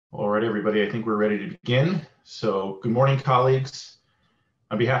All right, everybody, I think we're ready to begin. So good morning, colleagues.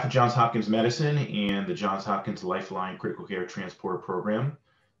 On behalf of Johns Hopkins Medicine and the Johns Hopkins Lifeline Critical Care Transport Program,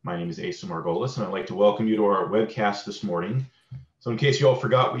 my name is Asa Margolis, and I'd like to welcome you to our webcast this morning. So in case you all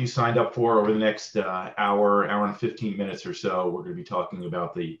forgot what you signed up for, over the next hour and 15 minutes or so, we're going to be talking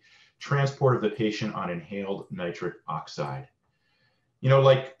about the transport of the patient on inhaled nitric oxide. You know,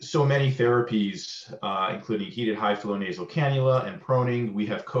 like so many therapies, including heated high flow nasal cannula and proning, we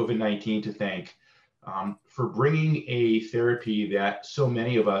have COVID-19 to thank for bringing a therapy that so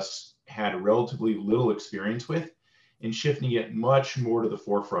many of us had relatively little experience with and shifting it much more to the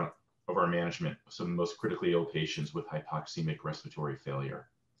forefront of our management of some of the most critically ill patients with hypoxemic respiratory failure.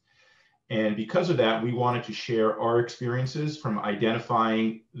 And because of that, we wanted to share our experiences from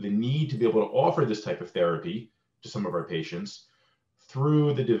identifying the need to be able to offer this type of therapy to some of our patients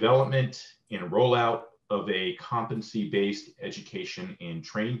through the development and rollout of a competency-based education and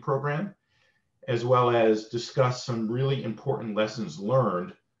training program, as well as discuss some really important lessons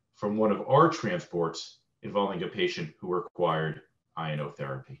learned from one of our transports involving a patient who required iNO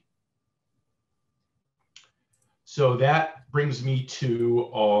therapy. So that brings me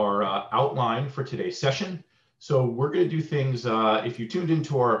to our outline for today's session. So we're going to do things, if you tuned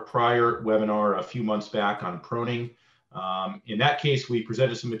into our prior webinar a few months back on proning, in that case, we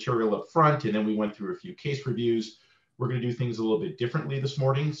presented some material up front and then we went through a few case reviews. We're going to do things a little bit differently this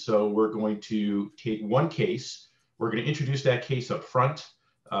morning. So we're going to take one case. We're going to introduce that case up front.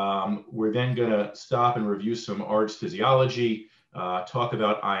 We're then going to stop and review some ARDS physiology, talk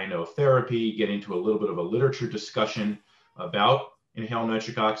about iNO therapy, get into a little bit of a literature discussion about inhaled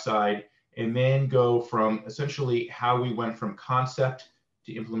nitric oxide, and then go from essentially how we went from concept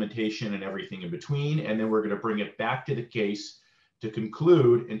to implementation and everything in between. And then we're going to bring it back to the case to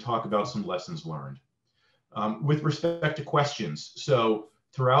conclude and talk about some lessons learned. With respect to questions, so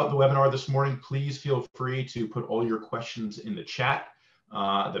throughout the webinar this morning, please feel free to put all your questions in the chat.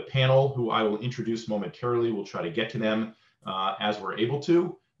 The panel, who I will introduce momentarily, will try to get to them as we're able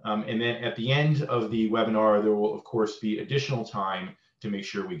to. And then at the end of the webinar, there will, of course, be additional time to make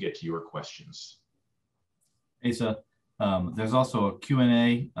sure we get to your questions. Asa, there's also a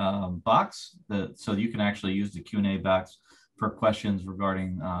Q&A box, so you can actually use the Q&A box for questions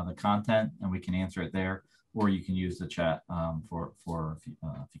regarding the content, and we can answer it there, or you can use the chat for if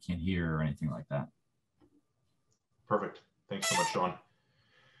you can't hear or anything like that. Perfect. Thanks so much, Sean.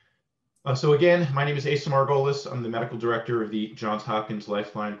 So again, my name is Asa Margolis. I'm the medical director of the Johns Hopkins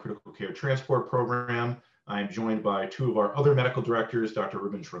Lifeline Critical Care Transport Program. I'm joined by two of our other medical directors, Dr.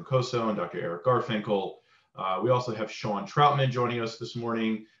 Ruben Troncoso and Dr. Eric Garfinkel. We also have Sean Troutman joining us this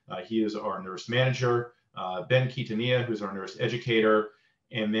morning. He is our nurse manager. Ben Quintanilla, who's our nurse educator.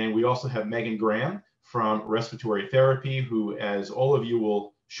 And then we also have Megan Graham from respiratory therapy, who, as all of you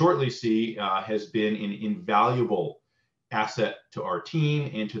will shortly see, has been an invaluable asset to our team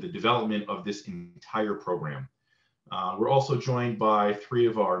and to the development of this entire program. We're also joined by three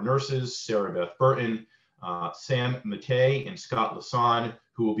of our nurses, Sarah Beth Burton, Sam Matei, and Scott Lasan,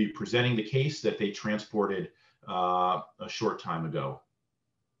 who will be presenting the case that they transported a short time ago.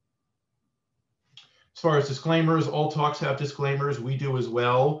 As far as disclaimers, all talks have disclaimers. We do as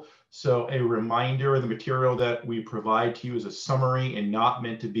well. So a reminder, the material that we provide to you is a summary and not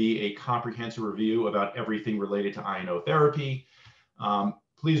meant to be a comprehensive review about everything related to iNO therapy.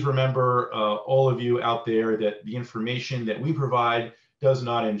 Please remember, all of you out there, that the information that we provide does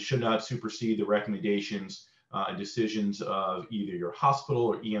not and should not supersede the recommendations and decisions of either your hospital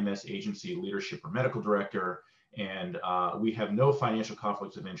or EMS agency leadership or medical director. And we have no financial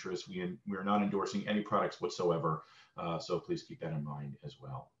conflicts of interest. We are not endorsing any products whatsoever. So please keep that in mind as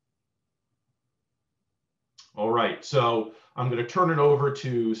well. All right, so I'm going to turn it over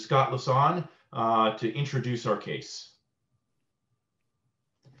to Scott Lasan to introduce our case.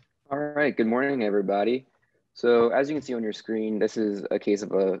 All right, good morning, everybody. So as you can see on your screen, this is a case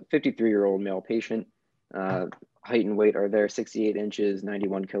of a 53-year-old male patient. Height and weight are there, 68 inches,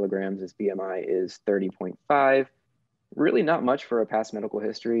 91 kilograms. His BMI is 30.5. Really not much for a past medical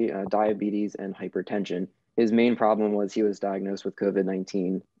history, diabetes and hypertension. His main problem was he was diagnosed with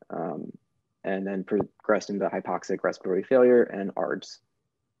COVID-19 and then progressed into hypoxic respiratory failure and ARDS.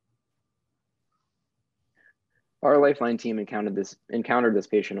 Our Lifeline team encountered this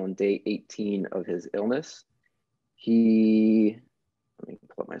patient on day 18 of his illness. He, let me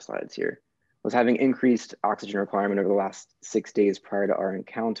pull up my slides here, was having increased oxygen requirement over the last 6 days prior to our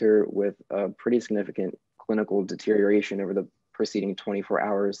encounter, with a pretty significant clinical deterioration over the preceding 24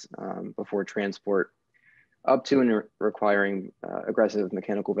 hours before transport, up to and requiring aggressive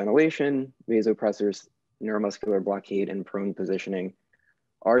mechanical ventilation, vasopressors, neuromuscular blockade, and prone positioning.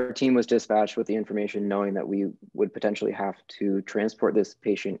 Our team was dispatched with the information knowing that we would potentially have to transport this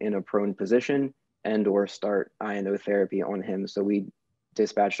patient in a prone position and or start iNO therapy on him. So we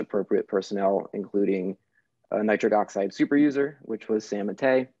dispatched appropriate personnel, including a nitric oxide super user, which was Sam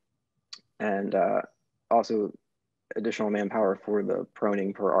Matei, and also additional manpower for the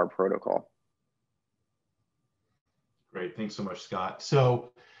proning per our protocol. Great, thanks so much, Scott.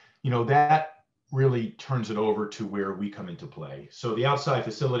 So, that really turns it over to where we come into play. So the outside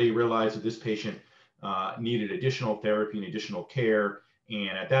facility realized that this patient needed additional therapy and additional care.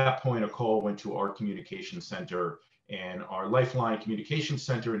 And at that point, a call went to our communication center, and our Lifeline communication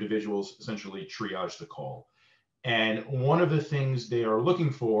center individuals essentially triaged the call. And one of the things they are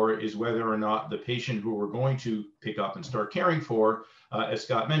looking for is whether or not the patient who we're going to pick up and start caring for, as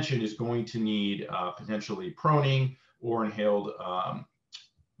Scott mentioned, is going to need potentially proning or inhaled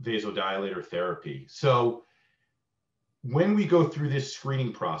vasodilator therapy. So when we go through this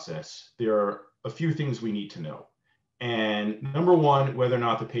screening process, there are a few things we need to know. And number one, whether or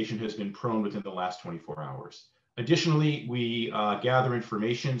not the patient has been prone within the last 24 hours. Additionally, we gather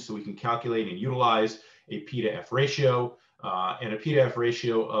information so we can calculate and utilize a P to F ratio. And a P to F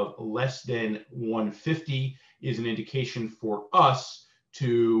ratio of less than 150 is an indication for us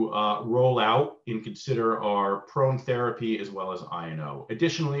to roll out and consider our prone therapy as well as iNO.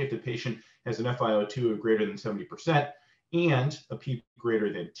 Additionally, if the patient has an FiO2 of greater than 70% and a P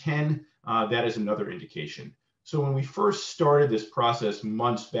greater than 10, that is another indication. So when we first started this process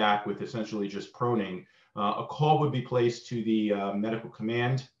months back with essentially just proning, a call would be placed to the medical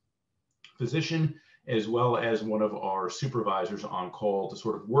command physician as well as one of our supervisors on call to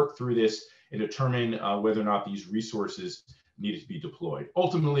sort of work through this and determine whether or not these resources needed to be deployed.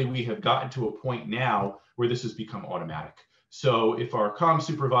 Ultimately, we have gotten to a point now where this has become automatic. So if our comms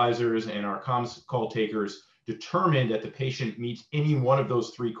supervisors and our comms call takers determine that the patient meets any one of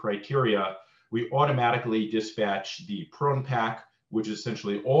those three criteria, we automatically dispatch the prone pack, which is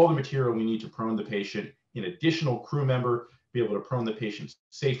essentially all the material we need to prone the patient, an additional crew member be able to prone the patient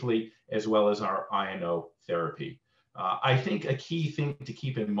safely, as well as our iNO therapy. I think a key thing to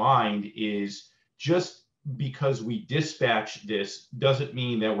keep in mind is just because we dispatch this doesn't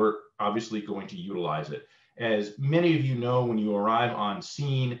mean that we're obviously going to utilize it. As many of you know, when you arrive on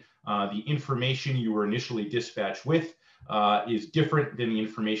scene, the information you were initially dispatched with is different than the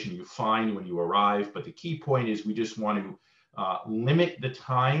information you find when you arrive. But the key point is we just want to limit the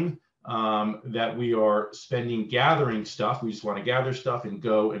time that we are spending gathering stuff. We just want to gather stuff and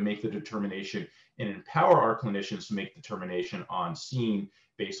go and make the determination and empower our clinicians to make determination on scene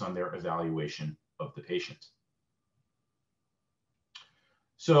based on their evaluation of the patient.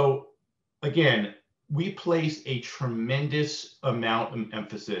 So again, we place a tremendous amount of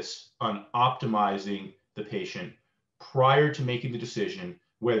emphasis on optimizing the patient prior to making the decision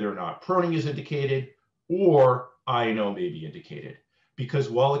whether or not proning is indicated or iNO may be indicated. Because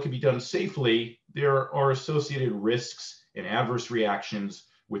while it can be done safely, there are associated risks and adverse reactions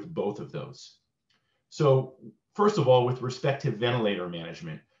with both of those. So first of all, with respect to ventilator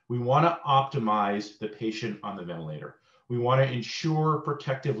management, we want to optimize the patient on the ventilator. We want to ensure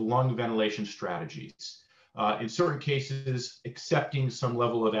protective lung ventilation strategies. In certain cases, accepting some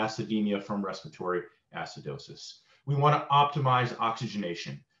level of acidemia from respiratory acidosis. We want to optimize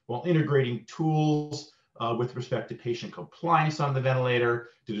oxygenation while integrating tools with respect to patient compliance on the ventilator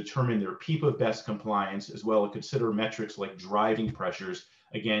to determine their PEEP of best compliance, as well as consider metrics like driving pressures,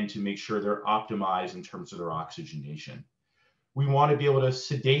 again, to make sure they're optimized in terms of their oxygenation. We want to be able to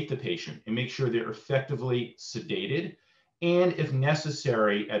sedate the patient and make sure they're effectively sedated, and if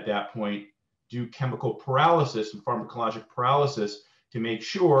necessary at that point, do chemical paralysis and pharmacologic paralysis to make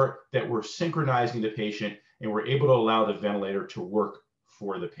sure that we're synchronizing the patient and we're able to allow the ventilator to work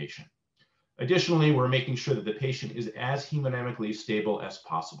for the patient. Additionally, we're making sure that the patient is as hemodynamically stable as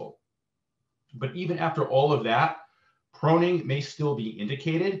possible. But even after all of that, proning may still be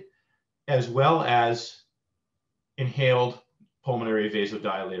indicated, as well as inhaled pulmonary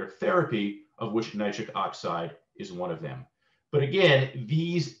vasodilator therapy, of which nitric oxide is one of them. But again,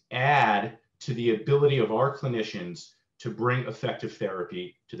 these add to the ability of our clinicians to bring effective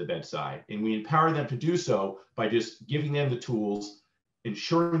therapy to the bedside. And we empower them to do so by just giving them the tools,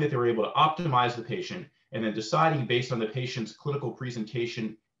 ensuring that they're able to optimize the patient, and then deciding based on the patient's clinical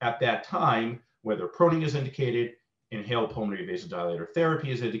presentation at that time, whether proning is indicated, inhaled pulmonary vasodilator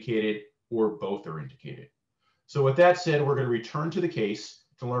therapy is indicated, or both are indicated. So with that said, we're going to return to the case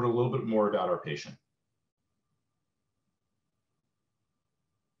to learn a little bit more about our patient.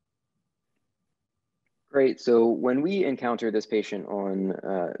 Great. So when we encountered this patient on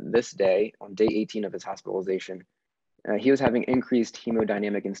this day, on day 18 of his hospitalization, He was having increased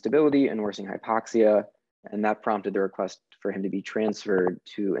hemodynamic instability and worsening hypoxia, and that prompted the request for him to be transferred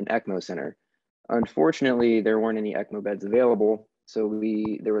to an ECMO center. Unfortunately, there weren't any ECMO beds available, so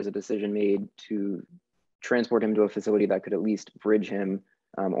there was a decision made to transport him to a facility that could at least bridge him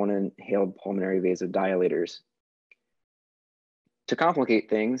on inhaled pulmonary vasodilators. To complicate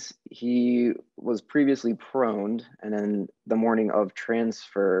things, he was previously proned, and then the morning of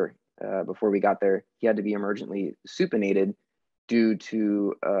transfer, before we got there, he had to be emergently supinated due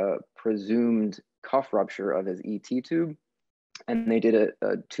to a presumed cuff rupture of his ET tube, and they did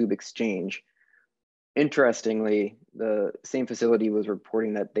a tube exchange. Interestingly, the same facility was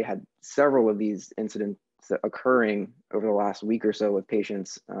reporting that they had several of these incidents occurring over the last week or so with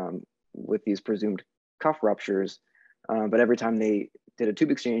patients with these presumed cuff ruptures. But every time they did a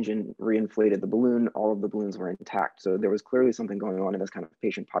tube exchange and reinflated the balloon, all of the balloons were intact. So there was clearly something going on in this kind of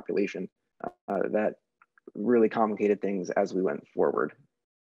patient population that really complicated things as we went forward.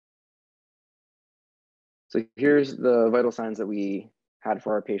 So here's the vital signs that we had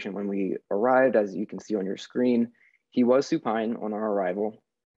for our patient when we arrived. As you can see on your screen, he was supine on our arrival.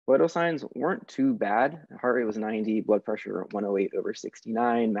 Vital signs weren't too bad. Heart rate was 90, blood pressure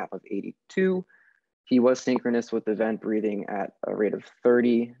 108/69, MAP of 82. He was synchronous with the vent breathing at a rate of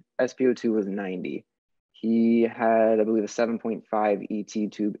 30. SpO2 was 90. He had, I believe, a 7.5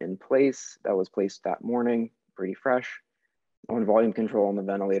 ET tube in place that was placed that morning, pretty fresh. On volume control on the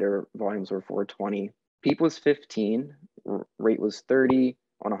ventilator, volumes were 420. PEEP was 15, rate was 30.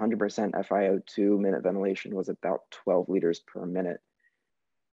 On 100% FiO2, minute ventilation was about 12 liters per minute.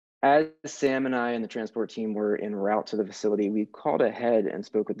 As Sam and I and the transport team were en route to the facility, we called ahead and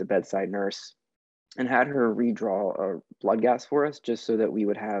spoke with the bedside nurse and had her redraw a blood gas for us, just so that we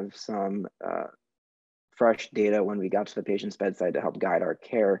would have some fresh data when we got to the patient's bedside to help guide our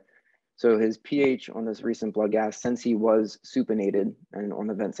care. So his pH on this recent blood gas, since he was supinated, and on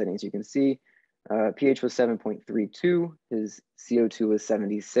the vent settings you can see, pH was 7.32, his CO2 was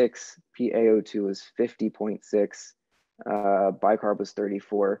 76, PaO2 was 50.6, bicarb was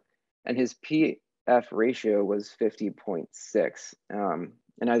 34, and his PF ratio was 50.6.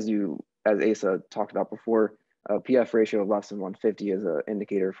 And as Asa talked about before, a PF ratio of less than 150 is an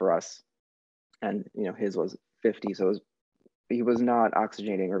indicator for us. And his was 50, so he was not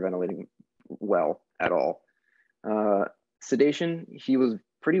oxygenating or ventilating well at all. Sedation, he was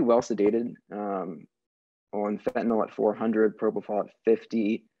pretty well sedated on fentanyl at 400, propofol at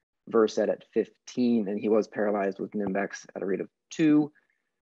 50, Versed at 15, and he was paralyzed with Nimbex at a rate of 2.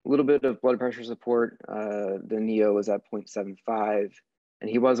 A little bit of blood pressure support. The NEO was at 0.75, and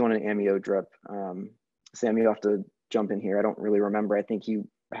he was on an amio drip. Sam, you have to jump in here. I don't really remember. I think he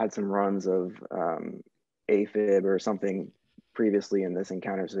had some runs of AFib or something previously in this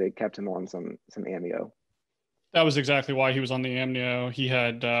encounter, so they kept him on some amio. That was exactly why he was on the amnio. He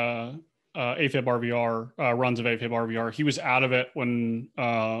had AFib RVR, runs of AFib RVR. He was out of it when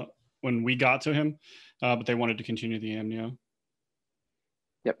we got to him, but they wanted to continue the amnio.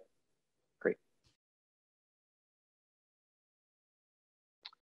 Yep, great.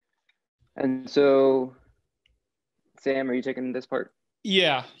 And so, Sam, are you taking this part?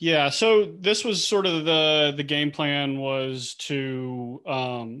 Yeah. So this was sort of the game plan was to,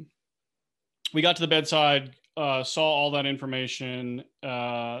 we got to the bedside, saw all that information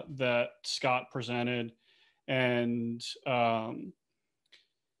that Scott presented, and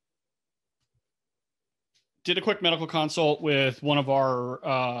did a quick medical consult with one of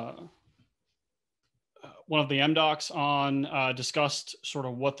the MDocs on, discussed sort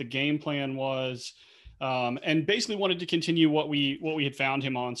of what the game plan was, and basically wanted to continue what we had found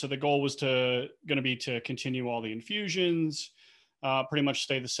him on. So the goal was going to be to continue all the infusions, pretty much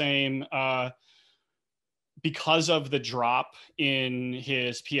stay the same. Because of the drop in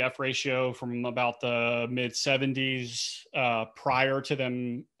his PF ratio from about the mid 70s prior to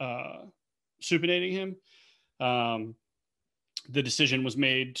them supinating him, the decision was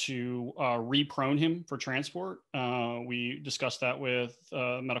made to reprone him for transport. We discussed that with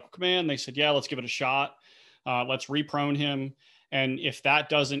medical command. They said, yeah, let's give it a shot. Let's reprone him. And if that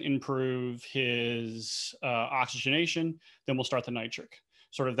doesn't improve his oxygenation, then we'll start the nitric.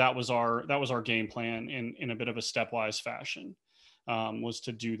 Sort of that was our game plan in a bit of a stepwise fashion, was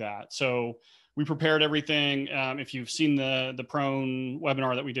to do that. So we prepared everything. If you've seen the prone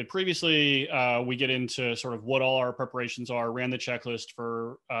webinar that we did previously, we get into sort of what all our preparations are, ran the checklist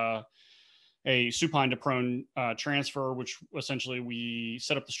for a supine to prone transfer, which essentially we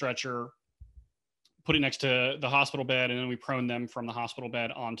set up the stretcher, put it next to the hospital bed, and then we prone them from the hospital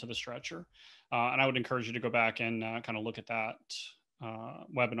bed onto the stretcher. And I would encourage you to go back and kind of look at that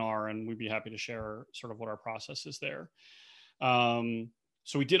webinar, and we'd be happy to share sort of what our process is there.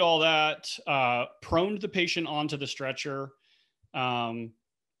 So we did all that, proned the patient onto the stretcher.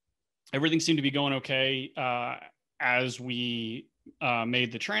 Everything seemed to be going okay as we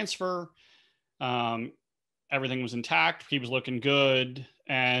made the transfer. Everything was intact. He was looking good.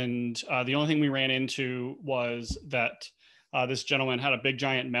 And the only thing we ran into was that this gentleman had a big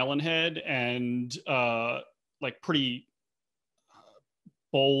giant melon head and like pretty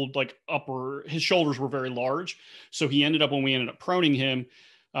bold, like his shoulders were very large. So he ended up, when we ended up proning him,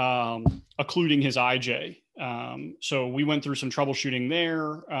 occluding his IJ. So we went through some troubleshooting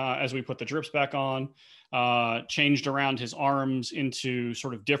there as we put the drips back on, changed around his arms into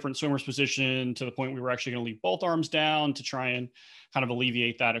sort of different swimmer's position to the point we were actually going to leave both arms down to try and kind of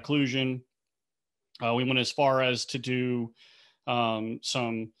alleviate that occlusion. We went as far as to do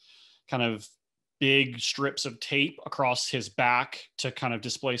some kind of big strips of tape across his back to kind of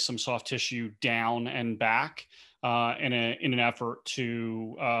displace some soft tissue down and back in an effort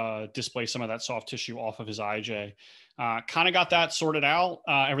to displace some of that soft tissue off of his IJ. Kind of got that sorted out.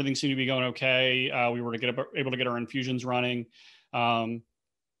 Everything seemed to be going okay. We were able to get our infusions running. And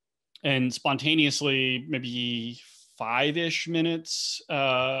spontaneously, maybe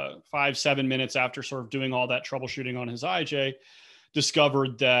 5-7 minutes after sort of doing all that troubleshooting on his IJ,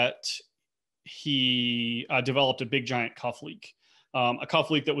 discovered that he developed a big giant cuff leak. A cuff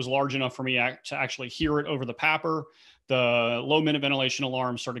leak that was large enough for me to actually hear it over the PAPR. The low minute ventilation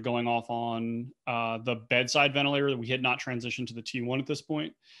alarm started going off on the bedside ventilator that we had not transitioned to the T1 at this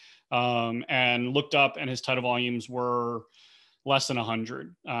point, and looked up, and his tidal volumes were less than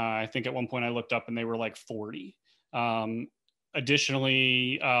 100. I think at one point I looked up and they were like 40.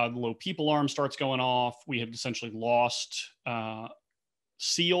 Additionally, the low PEEP alarm starts going off. We had essentially lost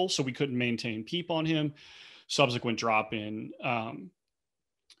seal, so we couldn't maintain PEEP on him. Subsequent drop in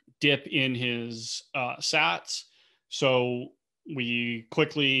dip in his SATs. So we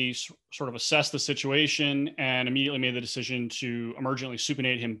quickly sort of assessed the situation and immediately made the decision to emergently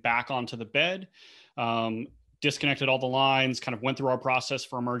supinate him back onto the bed. Disconnected all the lines, kind of went through our process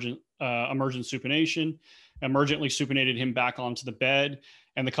for emergent supination, emergently supinated him back onto the bed,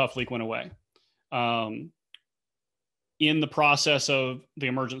 and the cuff leak went away. In the process of the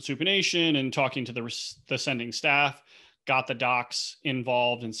emergent supination and talking to the sending staff, got the docs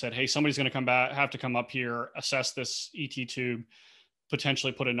involved and said, hey, somebody's going to have to come up here, assess this ET tube,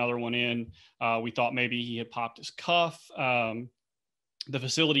 potentially put another one in. We thought maybe he had popped his cuff. The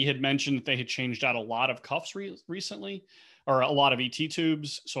facility had mentioned that they had changed out a lot of cuffs recently, or a lot of ET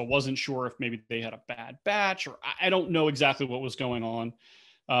tubes. So I wasn't sure if maybe they had a bad batch, or I don't know exactly what was going on.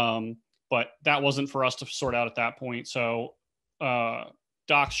 But that wasn't for us to sort out at that point. So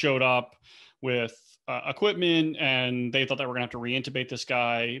docs showed up with equipment, and they thought they were going to have to reintubate this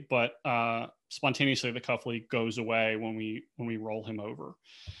guy. But spontaneously, the cuff leak goes away when we roll him over.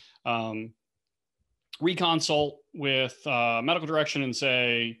 Reconsult with medical direction and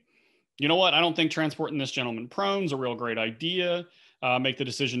say, you know what? I don't think transporting this gentleman prone is a real great idea. Make the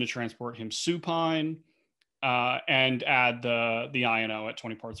decision to transport him supine and add the iNO at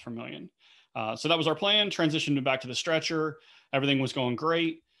 20 parts per million. So that was our plan. Transitioned him back to the stretcher. Everything was going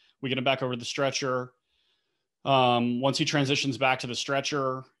great. We get him back over the stretcher. Once he transitions back to the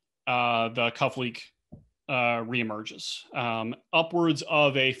stretcher, the cuff leak reemerges. Upwards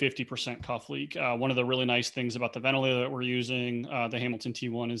of a 50% cuff leak. One of the really nice things about the ventilator that we're using, the Hamilton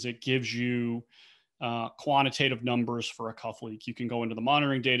T1, is it gives you quantitative numbers for a cuff leak. You can go into the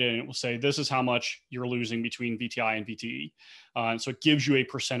monitoring data and it will say, this is how much you're losing between VTI and VTE. And so it gives you a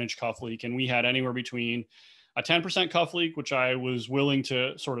percentage cuff leak. And we had anywhere between a 10% cuff leak, which I was willing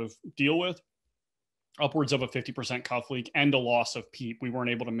to sort of deal with, upwards of a 50% cuff leak, and a loss of PEEP. We weren't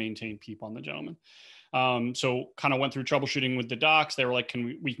able to maintain PEEP on the gentleman. So kind of went through troubleshooting with the docs. They were like,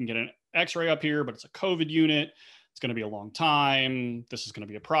 we can get an x-ray up here, but it's a COVID unit. It's going to be a long time. This is going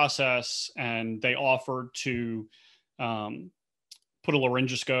to be a process. And they offered to put a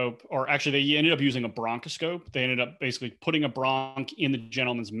laryngoscope, or actually they ended up using a bronchoscope. They ended up basically putting a bronch in the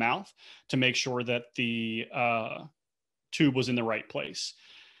gentleman's mouth to make sure that the tube was in the right place.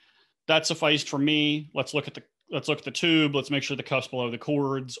 That sufficed for me. Let's look at the tube. Let's make sure the cuff's below the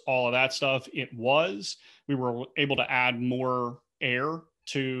cords, all of that stuff. It was. We were able to add more air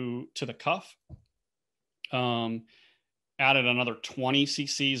to the cuff. Added another 20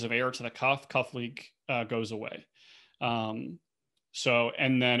 cc's of air to the cuff leak goes away. So,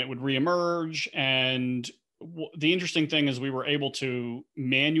 and then it would reemerge. And the interesting thing is we were able to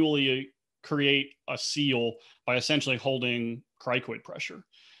manually create a seal by essentially holding cricoid pressure.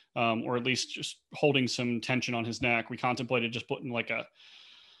 or at least just holding some tension on his neck. We contemplated just putting like a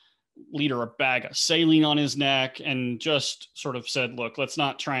bag of saline on his neck, and just sort of said, look, let's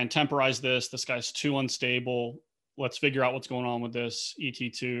not try and temporize this. This guy's too unstable. Let's figure out what's going on with this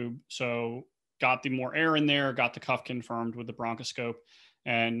ET tube. So got the more air in there, got the cuff confirmed with the bronchoscope,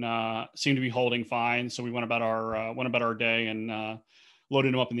 and seemed to be holding fine. So we went about our day and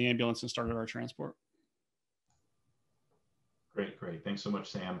loaded him up in the ambulance and started our transport. Great. Thanks so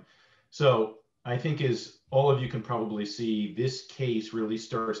much, Sam. So I think, as all of you can probably see, this case really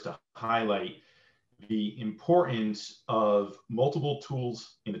starts to highlight the importance of multiple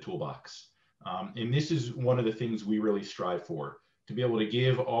tools in the toolbox. And this is one of the things we really strive for, to be able to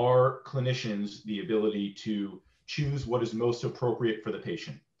give our clinicians the ability to choose what is most appropriate for the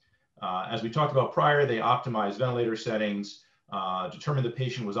patient. As we talked about prior, they optimized ventilator settings, determined the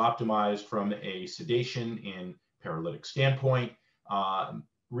patient was optimized from a sedation and paralytic standpoint,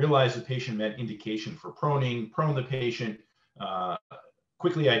 realized the patient met indication for proning, prone the patient,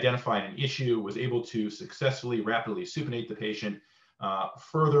 quickly identified an issue, was able to successfully, rapidly supinate the patient,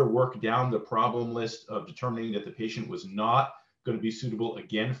 further work down the problem list of determining that the patient was not going to be suitable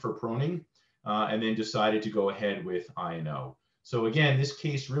again for proning, and then decided to go ahead with iNO. So again, this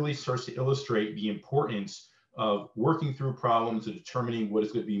case really starts to illustrate the importance of working through problems and determining what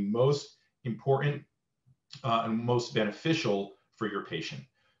is going to be most important and most beneficial for your patient.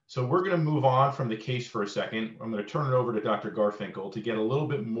 So we're going to move on from the case for a second. I'm going to turn it over to Dr. Garfinkel to get a little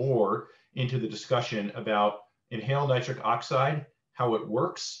bit more into the discussion about inhaled nitric oxide, how it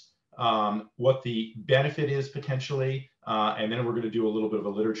works, what the benefit is potentially, and then we're going to do a little bit of a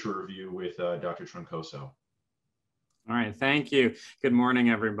literature review with Dr. Troncoso. All right, thank you. Good morning,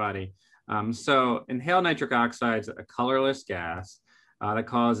 everybody. So inhaled nitric oxide is a colorless gas that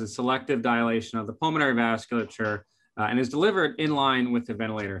causes selective dilation of the pulmonary vasculature and is delivered in line with the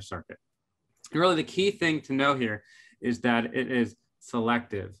ventilator circuit. And really the key thing to know here is that it is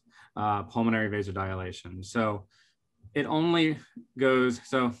selective pulmonary vasodilation. So it only goes,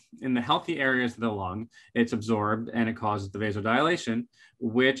 so in the healthy areas of the lung, it's absorbed and it causes the vasodilation,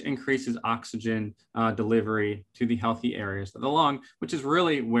 which increases oxygen delivery to the healthy areas of the lung, which is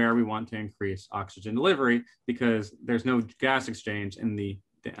really where we want to increase oxygen delivery because there's no gas exchange in the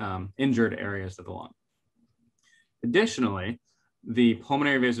injured areas of the lung. Additionally, the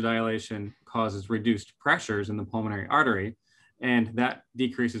pulmonary vasodilation causes reduced pressures in the pulmonary artery, and that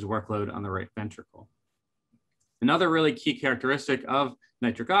decreases workload on the right ventricle. Another really key characteristic of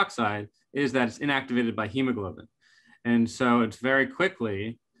nitric oxide is that it's inactivated by hemoglobin. And so it's very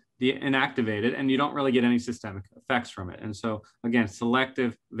quickly inactivated and you don't really get any systemic effects from it. And so again,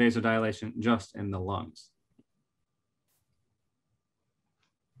 selective vasodilation just in the lungs.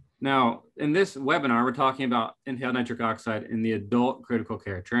 Now, in this webinar, we're talking about inhaled nitric oxide in the adult critical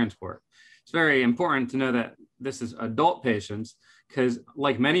care transport. It's very important to know that this is adult patients because,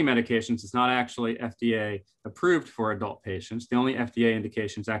 like many medications, it's not actually FDA approved for adult patients. The only FDA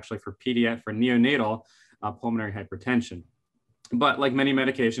indication is actually for neonatal pulmonary hypertension. But like many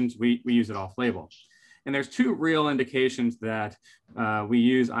medications, we use it off-label. And there's two real indications that we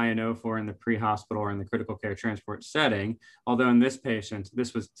use iNO for in the pre-hospital or in the critical care transport setting, although in this patient,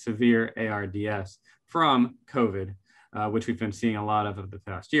 this was severe ARDS from COVID, which we've been seeing a lot of the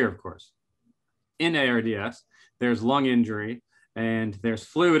past year, of course. In ARDS, there's lung injury and there's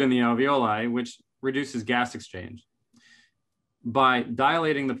fluid in the alveoli, which reduces gas exchange. By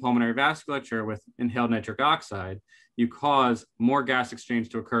dilating the pulmonary vasculature with inhaled nitric oxide, you cause more gas exchange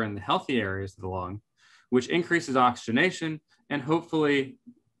to occur in the healthy areas of the lung, which increases oxygenation and hopefully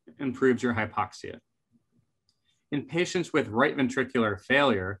improves your hypoxia. In patients with right ventricular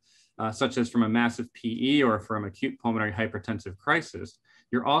failure, such as from a massive PE or from acute pulmonary hypertensive crisis,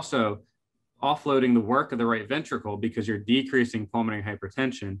 you're also offloading the work of the right ventricle because you're decreasing pulmonary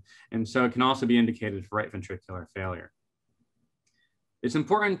hypertension. And so it can also be indicated for right ventricular failure. It's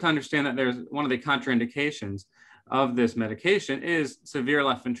important to understand that there's one of the contraindications of this medication is severe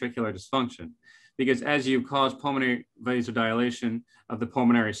left ventricular dysfunction, because as you cause pulmonary vasodilation of the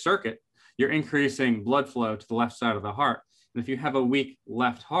pulmonary circuit, you're increasing blood flow to the left side of the heart. And if you have a weak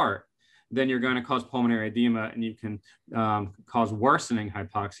left heart, then you're going to cause pulmonary edema and you can cause worsening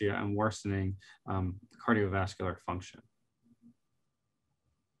hypoxia and worsening cardiovascular function.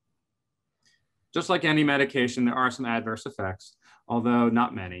 Just like any medication, there are some adverse effects, although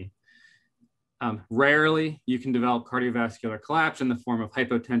not many. Rarely, you can develop cardiovascular collapse in the form of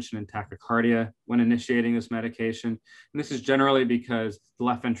hypotension and tachycardia when initiating this medication. And this is generally because the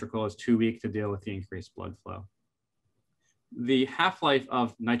left ventricle is too weak to deal with the increased blood flow. The half-life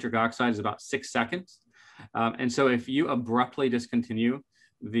of nitric oxide is about 6 seconds. And so if you abruptly discontinue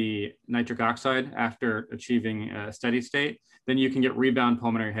the nitric oxide after achieving a steady state, then you can get rebound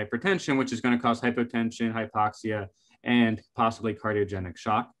pulmonary hypertension, which is going to cause hypotension, hypoxia, and possibly cardiogenic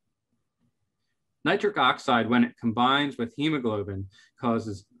shock. Nitric oxide, when it combines with hemoglobin,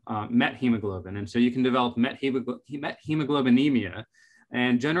 causes methemoglobin. And so you can develop methemoglobinemia.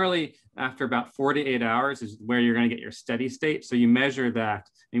 And generally, after about 48 hours is where you're going to get your steady state. So you measure that,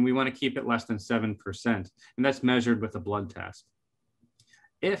 and we want to keep it less than 7%. And that's measured with a blood test.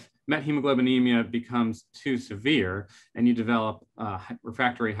 If methemoglobinemia becomes too severe and you develop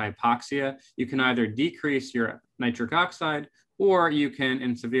refractory hypoxia, you can either decrease your nitric oxide, or you can,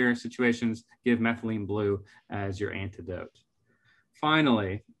 in severe situations, give methylene blue as your antidote.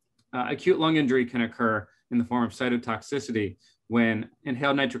 Finally, acute lung injury can occur in the form of cytotoxicity when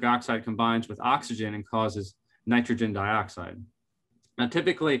inhaled nitric oxide combines with oxygen and causes nitrogen dioxide. Now,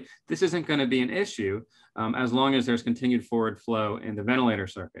 typically, this isn't going to be an issue as long as there's continued forward flow in the ventilator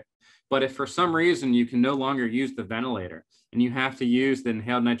circuit. But if for some reason you can no longer use the ventilator and you have to use the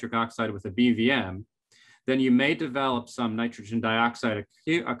inhaled nitric oxide with a BVM, then you may develop some nitrogen dioxide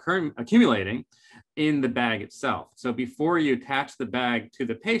accumulating in the bag itself. So before you attach the bag to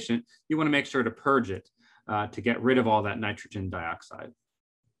the patient, you want to make sure to purge it to get rid of all that nitrogen dioxide.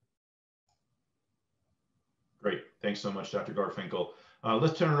 Great. Thanks so much, Dr. Garfinkel.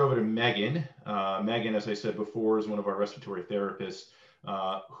 Let's turn it over to Megan. Megan, as I said before, is one of our respiratory therapists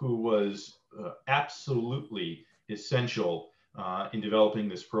who was absolutely essential in developing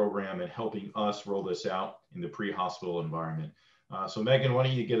this program and helping us roll this out in the pre-hospital environment. So Megan, why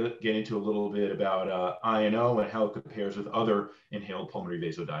don't you get into a little bit about iNO and how it compares with other inhaled pulmonary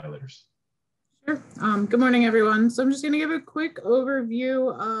vasodilators? Sure. Good morning, everyone. So I'm just going to give a quick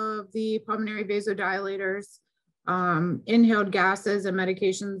overview of the pulmonary vasodilators, inhaled gases and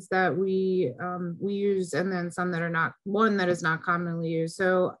medications that we use, and then some that are not, one that is not commonly used.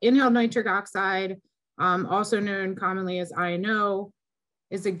 So inhaled nitric oxide, also known commonly as iNO,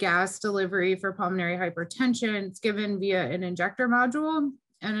 is a gas delivery for pulmonary hypertension. It's given via an injector module.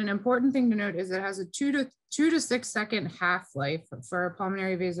 And an important thing to note is it has a 2 to 6 second half-life for a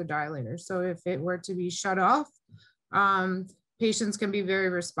pulmonary vasodilator. So if it were to be shut off, patients can be very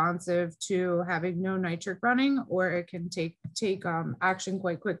responsive to having no nitric running, or it can take action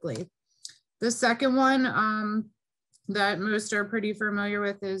quite quickly. The second one that most are pretty familiar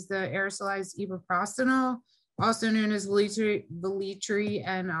with is the aerosolized epoprostenol, also known as Velitri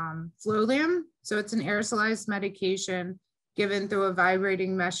and Flolan. So it's an aerosolized medication given through a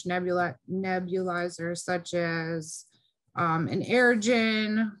vibrating mesh nebulizer, such as an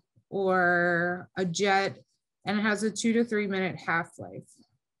Aerogen or a jet, and it has a 2 to 3 minute half-life.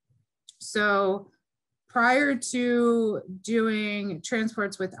 So prior to doing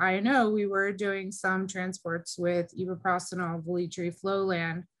transports with iNO, we were doing some transports with epoprostenol, Velitri,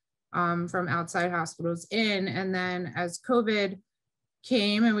 Flolan from outside hospitals in, and then as COVID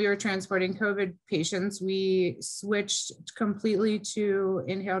came and we were transporting COVID patients, we switched completely to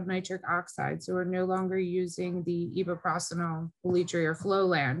inhaled nitric oxide. So we're no longer using the epoprostenol, Velitri, or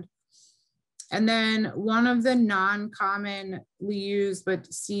Flolan. And then one of the non-commonly used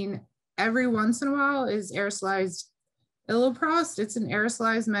but seen every once in a while is aerosolized iloprost. It's an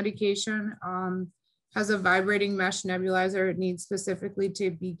aerosolized medication, has a vibrating mesh nebulizer it needs specifically to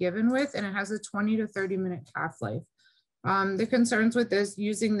be given with, and it has a 20 to 30 minute half-life. The concerns with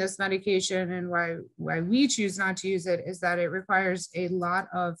using this medication and why we choose not to use it is that it requires a lot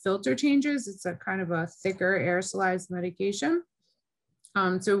of filter changes. It's a kind of a thicker aerosolized medication.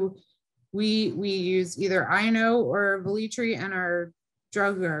 So we use either iNO or Velitri, and our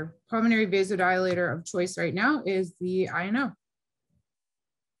drug or pulmonary vasodilator of choice right now is the iNO.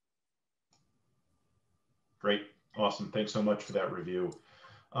 Great, awesome. Thanks so much for that review.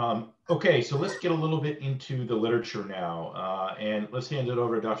 Okay, so let's get a little bit into the literature now, and let's hand it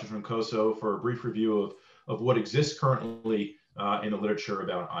over to Dr. Troncoso for a brief review of what exists currently in the literature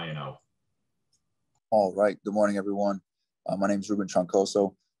about iNO. All right, good morning, everyone. My name is Ruben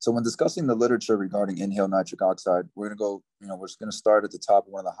Troncoso. So when discussing the literature regarding inhaled nitric oxide, we're going to go, we're just going to start at the top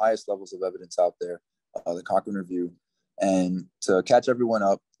of one of the highest levels of evidence out there, the Cochrane Review. And to catch everyone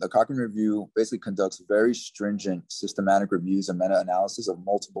up, the Cochrane Review basically conducts very stringent systematic reviews and meta-analysis of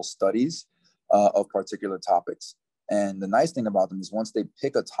multiple studies of particular topics. And the nice thing about them is once they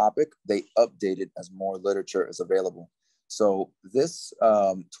pick a topic, they update it as more literature is available. So this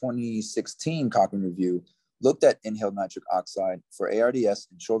 2016 Cochrane Review looked at inhaled nitric oxide for ARDS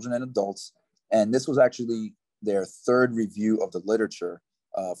in children and adults. And this was actually their third review of the literature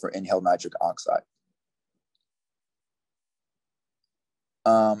for inhaled nitric oxide.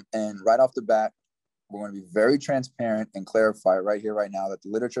 And right off the bat, we're going to be very transparent and clarify right here, right now, that the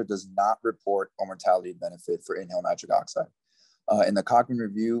literature does not report a mortality benefit for inhaled nitric oxide. In the Cochrane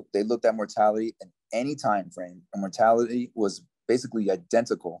review, they looked at mortality in any time frame, and mortality was basically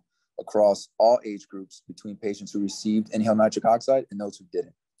identical across all age groups between patients who received inhaled nitric oxide and those who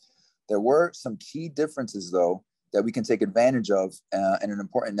didn't. There were some key differences, though, that we can take advantage of and an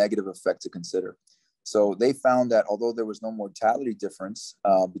important negative effect to consider. So they found that although there was no mortality difference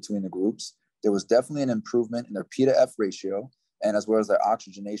between the groups, there was definitely an improvement in their P to F ratio, and as well as their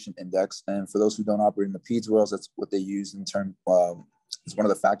oxygenation index. And for those who don't operate in the PEDS world, that's what they use in term. It's one of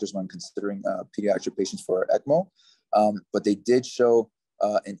the factors when considering pediatric patients for ECMO. But they did show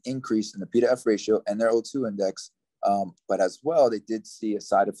an increase in the P to F ratio and their O2 index. But as well, they did see a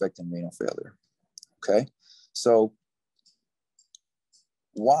side effect in renal failure. Okay, so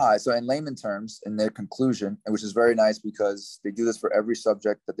why? So in layman terms, in their conclusion, and which is very nice because they do this for every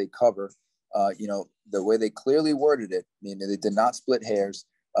subject that they cover, you know, the way they clearly worded it, meaning they did not split hairs.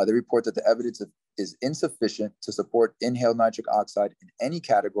 They report that the evidence is insufficient to support inhaled nitric oxide in any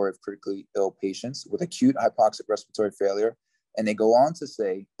category of critically ill patients with acute hypoxic respiratory failure. And they go on to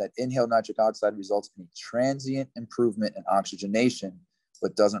say that inhaled nitric oxide results in a transient improvement in oxygenation,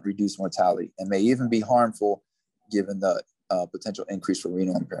 but doesn't reduce mortality and may even be harmful given the potential increase for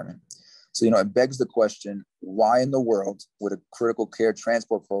renal impairment. So, you know, it begs the question, why in the world would a critical care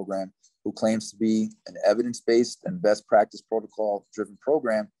transport program who claims to be an evidence-based and best practice protocol-driven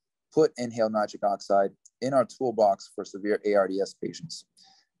program put inhaled nitric oxide in our toolbox for severe ARDS patients?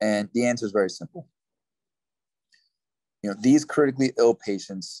 And the answer is very simple. You know, these critically ill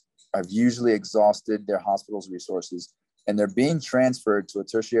patients have usually exhausted their hospital's resources, and they're being transferred to a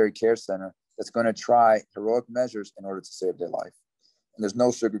tertiary care center that's going to try heroic measures in order to save their life. And there's no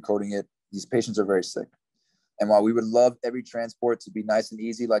sugarcoating it. These patients are very sick. And while we would love every transport to be nice and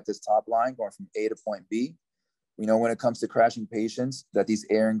easy, like this top line going from A to point B, we know when it comes to crashing patients that these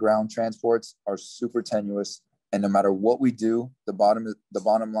air and ground transports are super tenuous. And no matter what we do, the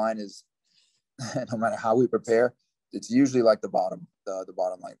bottom line is, no matter how we prepare, it's usually like the bottom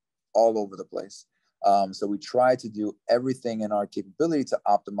line all over the place. So we try to do everything in our capability to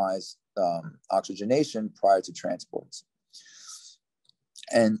optimize oxygenation prior to transports.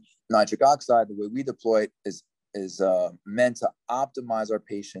 And nitric oxide, the way we deploy it is meant to optimize our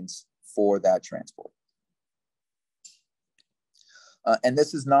patients for that transport. And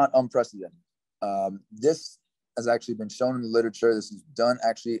this is not unprecedented. This has actually been shown in the literature. This is done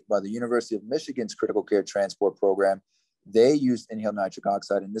actually by the University of Michigan's critical care transport program. They used inhaled nitric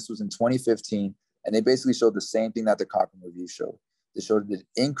oxide, and this was in 2015. And they basically showed the same thing that the Cochrane review showed. They showed that it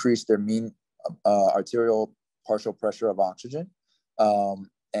increased their mean arterial partial pressure of oxygen,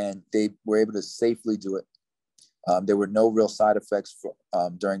 and they were able to safely do it. There were no real side effects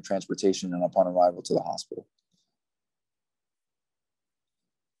during transportation and upon arrival to the hospital.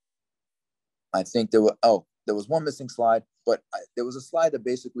 I think there was one missing slide, but there was a slide that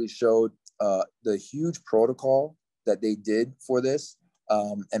basically showed the huge protocol that they did for this.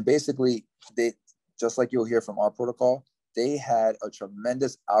 And basically, they, just like you'll hear from our protocol, they had a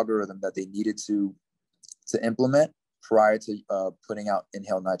tremendous algorithm that they needed to implement prior to putting out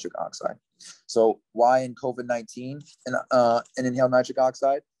inhaled nitric oxide. So why in COVID-19 and inhaled nitric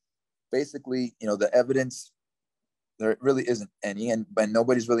oxide? Basically, you know, the evidence, there really isn't any, but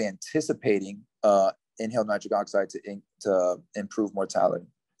nobody's really anticipating inhaled nitric oxide to improve mortality.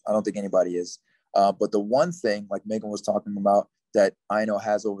 I don't think anybody is. But the one thing, like Megan was talking about, that iNO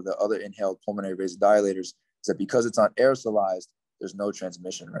has over the other inhaled pulmonary vasodilators is that because it's not aerosolized, there's no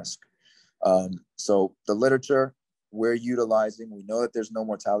transmission risk. So the literature we're utilizing, we know that there's no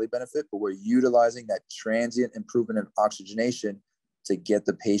mortality benefit, but we're utilizing that transient improvement in oxygenation to get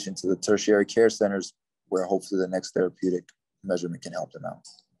the patient to the tertiary care centers where hopefully the next therapeutic measurement can help them out.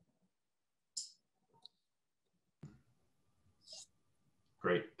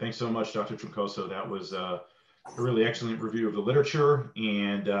 Great. Thanks so much, Dr. Troncoso. That was a really excellent review of the literature,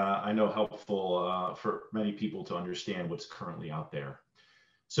 and I know helpful for many people to understand what's currently out there.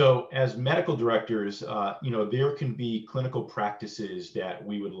 So as medical directors, you know, there can be clinical practices that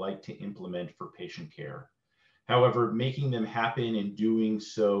we would like to implement for patient care. However, making them happen and doing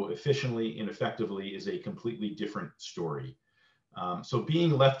so efficiently and effectively is a completely different story. So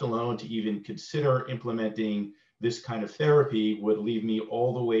being left alone to even consider implementing this kind of therapy would leave me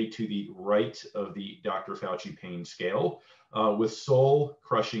all the way to the right of the Dr. Fauci pain scale with soul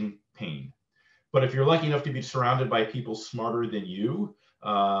crushing pain. But if you're lucky enough to be surrounded by people smarter than you,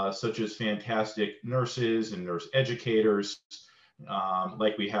 such as fantastic nurses and nurse educators,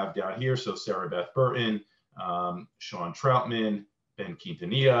 like we have down here. So Sarah Beth Burton, Sean Troutman, Ben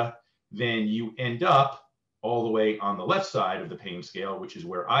Quintanilla, then you end up all the way on the left side of the pain scale, which is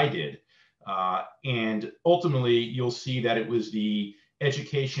where I did. And ultimately, you'll see that it was the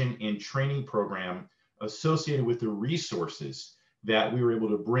education and training program associated with the resources that we were able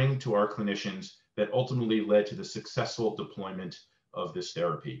to bring to our clinicians that ultimately led to the successful deployment of this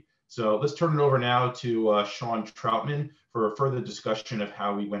therapy. So let's turn it over now to Sean Troutman for a further discussion of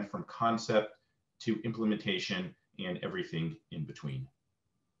how we went from concept to implementation and everything in between.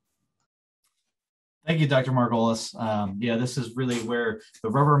 Thank you, Dr. Margolis. Yeah, this is really where the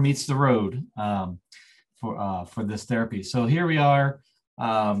rubber meets the road for this therapy. So here we are.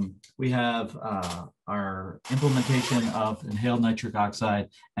 We have our implementation of inhaled nitric oxide,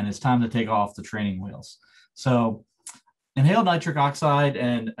 and it's time to take off the training wheels. So inhaled nitric oxide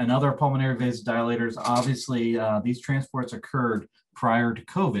and other pulmonary vasodilators, obviously these transports occurred prior to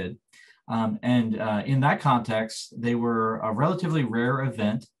COVID. In that context, they were a relatively rare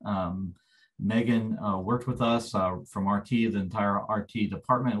event. Megan worked with us from RT, the entire RT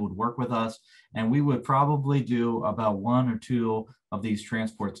department would work with us, and we would probably do about 1 or 2 of these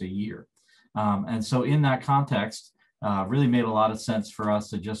transports a year. And so in that context, really made a lot of sense for us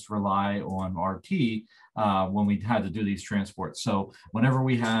to just rely on RT when we had to do these transports. So whenever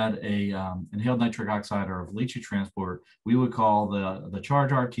we had a inhaled nitric oxide or a Valici transport, we would call the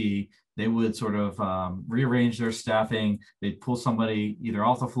charge RT. They would sort of rearrange their staffing. They'd pull somebody either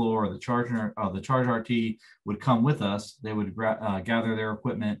off the floor, or the charge RT would come with us. They would gather their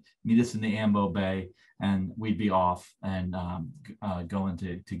equipment, meet us in the ambo bay, and we'd be off and going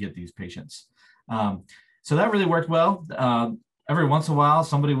to get these patients. So that really worked well. Every once in a while,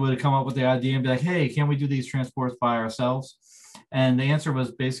 somebody would come up with the idea and be like, hey, can we do these transports by ourselves? And the answer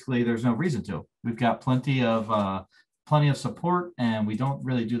was basically, there's no reason to. We've got plenty of support, and we don't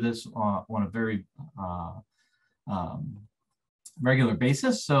really do this on a very regular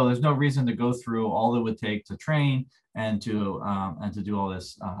basis. So there's no reason to go through all it would take to train and to do all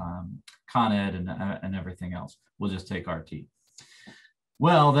this Con Ed and everything else. We'll just take RT.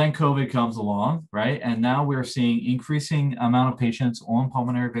 Well, then COVID comes along, right? And now we're seeing increasing amount of patients on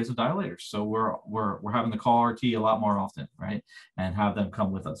pulmonary vasodilators. So we're having to call RT a lot more often, right? And have them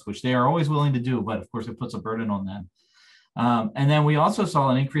come with us, which they are always willing to do, but of course it puts a burden on them. And then we also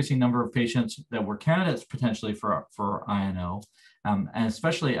saw an increasing number of patients that were candidates potentially for iNO, and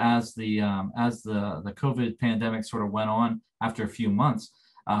especially as the COVID pandemic sort of went on after a few months.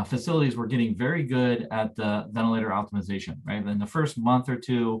 Facilities were getting very good at the ventilator optimization, right? In the first month or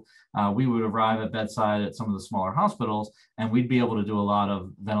two, we would arrive at bedside at some of the smaller hospitals, and we'd be able to do a lot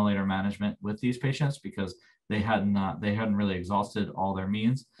of ventilator management with these patients because they hadn't really exhausted all their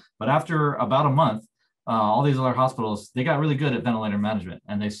means. But after about a month, all these other hospitals, they got really good at ventilator management,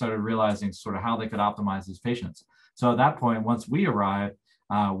 and they started realizing sort of how they could optimize these patients. So at that point, once we arrived,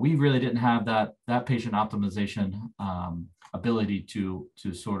 we really didn't have that patient optimization ability to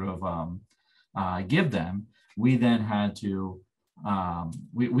sort of give them. We then had to,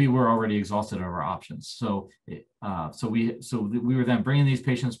 we were already exhausted of our options. So we were then bringing these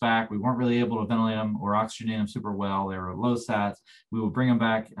patients back. We weren't really able to ventilate them or oxygenate them super well. They were low sats. We would bring them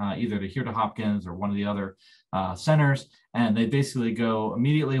back either to here to Hopkins or one of the other centers, and they basically go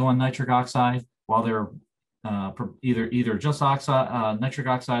immediately on nitric oxide while they're either just nitric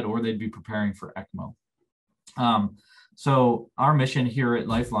oxide, or they'd be preparing for ECMO. So our mission here at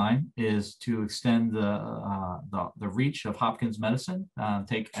Lifeline is to extend the reach of Hopkins medicine,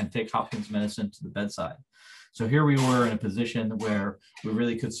 take Hopkins medicine to the bedside. So here we were in a position where we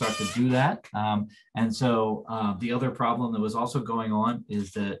really could start to do that. And so the other problem that was also going on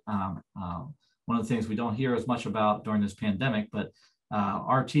is that one of the things we don't hear as much about during this pandemic, but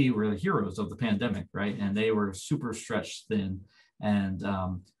RT were the heroes of the pandemic, right? And they were super stretched thin, and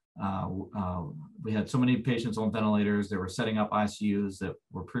we had so many patients on ventilators. They were setting up ICUs that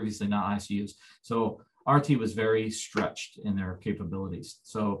were previously not ICUs. So RT was very stretched in their capabilities.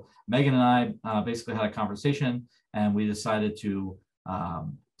 So Megan and I basically had a conversation, and we decided to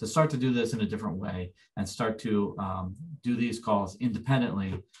start to do this in a different way and start to do these calls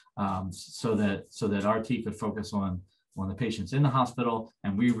independently, so that RT could focus on the patients in the hospital,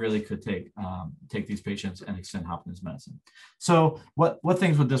 and we really could take these patients and extend Hopkins medicine. So what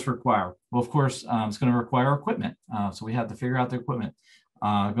things would this require? Well, of course, it's going to require equipment. So we had to figure out the equipment.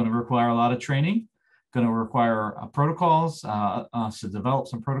 Going to require a lot of training. Going to require protocols, to develop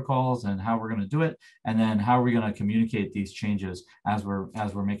some protocols and how we're going to do it, and then how are we going to communicate these changes as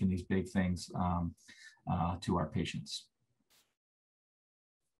we're making these big things to our patients.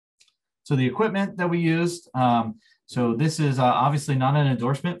 So the equipment that we used, so this is obviously not an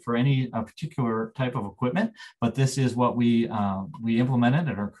endorsement for any particular type of equipment, but this is what we implemented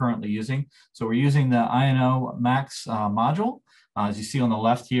and are currently using. So we're using the iNO Max module. As you see on the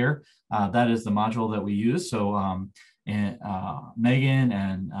left here, that is the module that we use. So Megan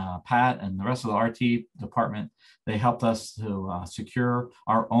and Pat and the rest of the RT department, they helped us to secure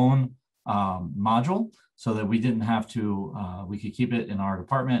our own module so that we didn't have to, we could keep it in our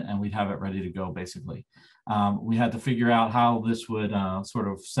department and we'd have it ready to go basically. We had to figure out how this would sort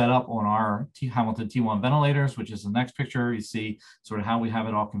of set up on our Hamilton T1 ventilators, which is the next picture. You see sort of how we have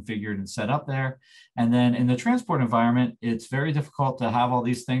it all configured and set up there. And then in the transport environment, it's very difficult to have all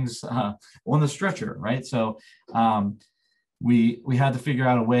these things on the stretcher, right? So we had to figure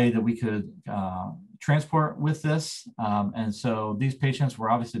out a way that we could transport with this. And so these patients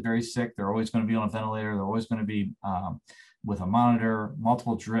were obviously very sick. They're always going to be on a ventilator. They're always going to be with a monitor,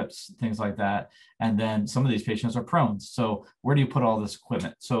 multiple drips, things like that. And then some of these patients are prone. So where do you put all this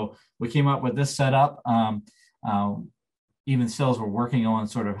equipment? So we came up with this setup. Even sales were working on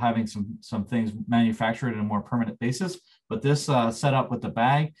sort of having some things manufactured on a more permanent basis. But this setup with the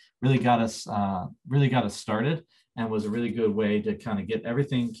bag really got us started, and was a really good way to kind of get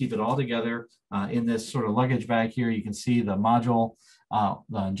everything, keep it all together in this sort of luggage bag here. You can see the module, the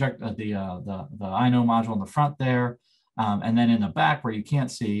iNO module in the front there. And then in the back where you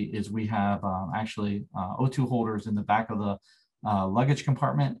can't see is we have actually O2 holders in the back of the luggage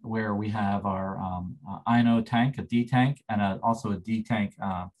compartment where we have our iNO tank, a D tank, and also a D tank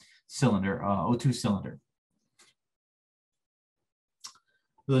cylinder, O2 cylinder.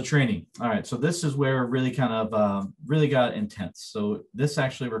 The training. All right, so this is where it really kind of really got intense. So this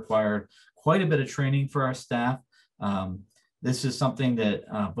actually required quite a bit of training for our staff. This is something that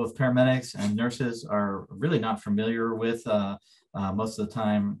both paramedics and nurses are really not familiar with most of the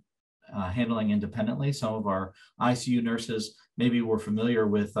time handling independently. Some of our ICU nurses maybe were familiar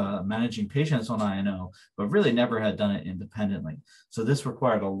with managing patients on iNO, but really never had done it independently. So this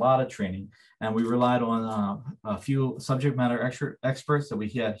required a lot of training, and we relied on a few subject matter experts that we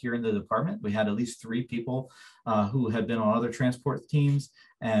had here in the department. We had at least 3 people who had been on other transport teams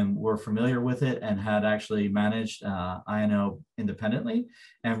and were familiar with it and had actually managed iNO independently.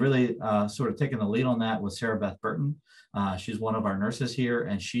 And really sort of taking the lead on that was Sarah Beth Burton. She's one of our nurses here,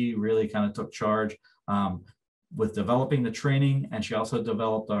 and she really kind of took charge with developing the training, and she also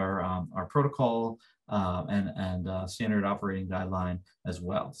developed our protocol and standard operating guideline as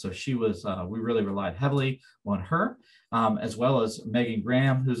well. So she was, we really relied heavily on her, as well as Megan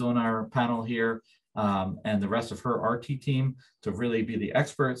Graham, who's on our panel here, and the rest of her RT team to really be the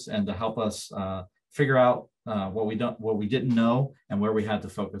experts and to help us figure out what we didn't know and where we had to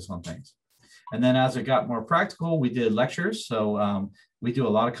focus on things. And then as it got more practical, we did lectures. So we do a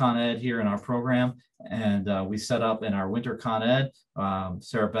lot of Con Ed here in our program, and we set up in our winter Con Ed.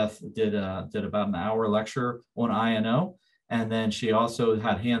 Sarah Beth did about an hour lecture on iNO. And then she also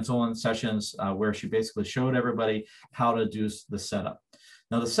had hands-on sessions where she basically showed everybody how to do the setup.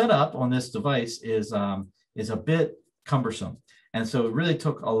 Now the setup on this device is a bit cumbersome. And so it really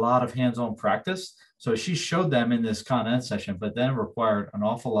took a lot of hands-on practice. So she showed them in this Con Ed session, but then required an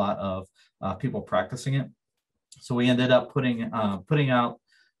awful lot of people practicing it. So we ended up putting out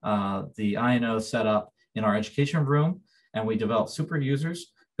the iNO setup in our education room, and we developed super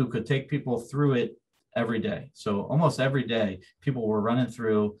users who could take people through it every day. So almost every day, people were running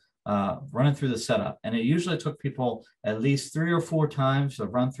through the setup, and it usually took people at least 3 or 4 times to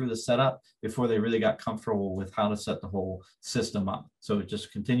run through the setup before they really got comfortable with how to set the whole system up. So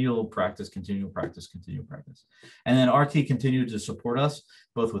just continual practice, continual practice, continual practice. And then RT continued to support us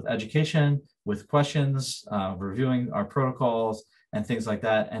both with education, with questions, reviewing our protocols and things like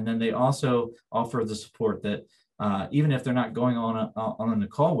that. And then they also offer the support that even if they're not going on a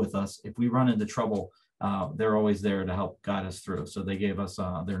call with us, if we run into trouble, they're always there to help guide us through. So they gave us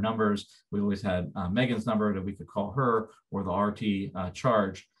their numbers. We always had Megan's number that we could call her, or the RT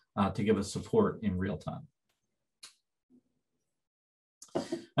charge to give us support in real time.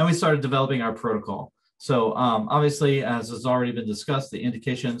 And we started developing our protocol. So obviously, as has already been discussed, the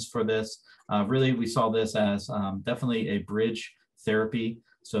indications for this, really we saw this as definitely a bridge therapy.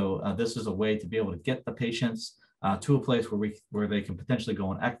 So this is a way to be able to get the patients to a place where they can potentially go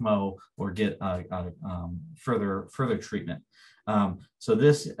on ECMO or get further treatment. So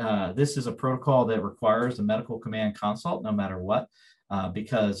this is a protocol that requires a medical command consult no matter what,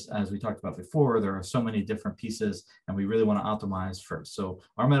 because as we talked about before, there are so many different pieces and we really want to optimize first. So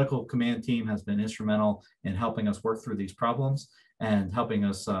our medical command team has been instrumental in helping us work through these problems and helping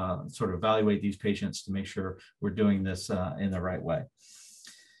us sort of evaluate these patients to make sure we're doing this in the right way.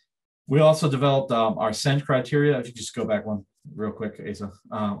 We also developed our send criteria. If you just go back one real quick, Asa.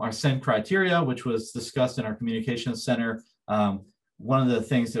 Our send criteria, which was discussed in our communications center. One of the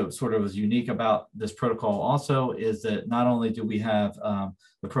things that sort of was unique about this protocol also is that not only do we have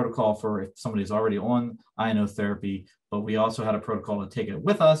the protocol for if somebody's already on iNO therapy, but we also had a protocol to take it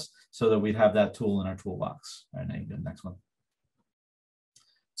with us so that we'd have that tool in our toolbox. All right, now you go to the next one.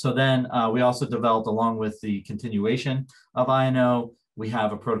 So then we also developed, along with the continuation of iNO, we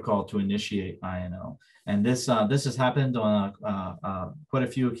have a protocol to initiate iNO. And this has happened on quite a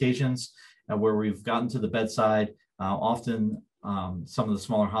few occasions where we've gotten to the bedside. Often some of the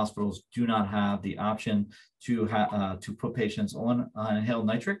smaller hospitals do not have the option to put patients on inhaled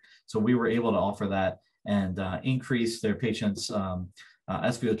nitric. So we were able to offer that and increase their patients'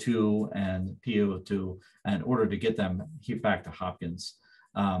 SpO2 and PaO2 in order to get them back to Hopkins.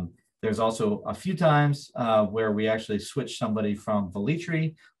 There's also a few times where we actually switched somebody from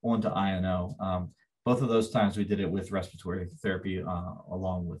Velitri onto iNO. Both of those times we did it with respiratory therapy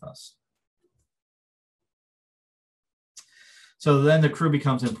along with us. So then the crew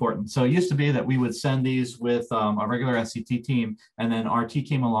becomes important. So it used to be that we would send these with a regular SCT team, and then RT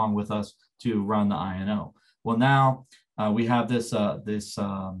came along with us to run the iNO. Well, now we have this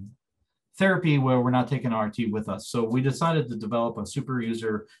therapy where we're not taking RT with us. So we decided to develop a super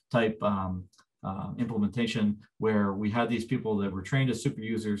user type implementation where we had these people that were trained as super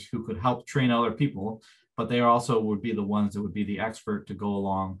users who could help train other people, but they also would be the ones that would be the expert to go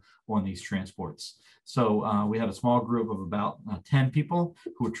along on these transports. So we had a small group of about 10 people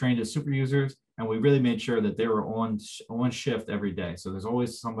who were trained as super users, and we really made sure that they were on shift every day. So there's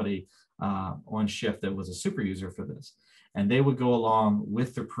always somebody on shift that was a super user for this. And they would go along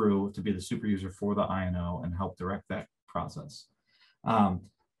with the crew to be the super user for the iNO and help direct that process.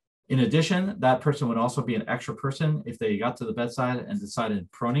 In addition, that person would also be an extra person. If they got to the bedside and decided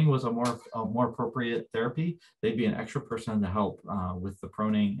proning was a more appropriate therapy, they'd be an extra person to help with the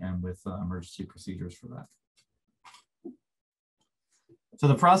proning and with emergency procedures for that. So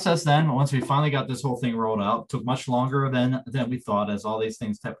the process then, once we finally got this whole thing rolled out, took much longer than we thought, as all these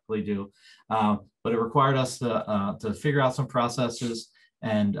things typically do. But it required us to figure out some processes.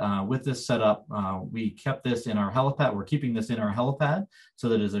 And with this setup, we kept this in our helipad. We're keeping this in our helipad so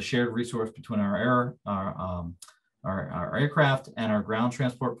that it's a shared resource between our aircraft and our ground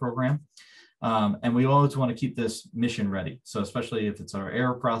transport program. And we always want to keep this mission ready. So especially if it's our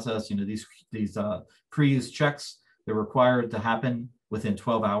air process, you know, these pre-use checks, they're required to happen within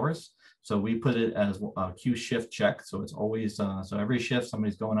 12 hours. So we put it as a Q shift check. So it's always, so every shift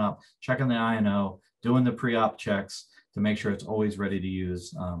somebody's going up, checking the iNO, doing the pre-op checks to make sure it's always ready to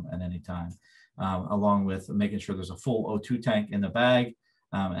use at any time, along with making sure there's a full O2 tank in the bag.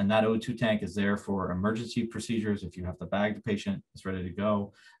 And that O2 tank is there for emergency procedures. If you have to bag the patient, it's ready to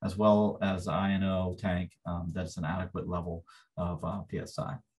go, as well as the iNO tank that's an adequate level of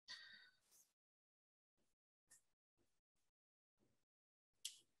PSI.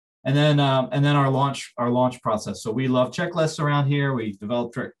 And then our launch process. So we love checklists around here. We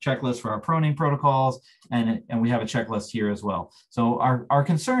developed checklists for our proning protocols, and we have a checklist here as well. So our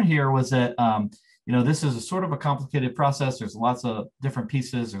concern here was that you know, this is a sort of a complicated process. There's lots of different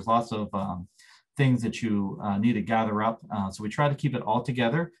pieces. There's lots of things that you need to gather up. So we try to keep it all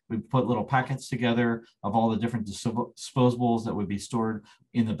together. We put little packets together of all the different disposables that would be stored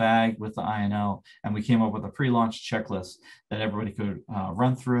in the bag with the iNO. And we came up with a pre-launch checklist that everybody could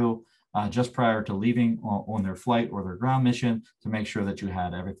run through just prior to leaving on their flight or their ground mission to make sure that you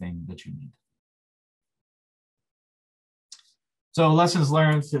had everything that you need. So lessons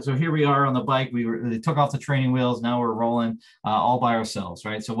learned. So here we are on the bike. They took off the training wheels. Now we're rolling all by ourselves,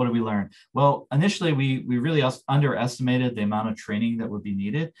 right? So what did we learn? Well, initially we really underestimated the amount of training that would be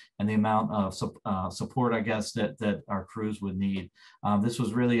needed and the amount of support, I guess, that our crews would need. This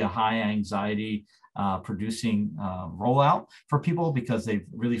was really a high anxiety producing rollout for people because they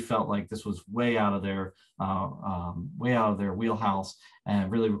really felt like this was way out of their wheelhouse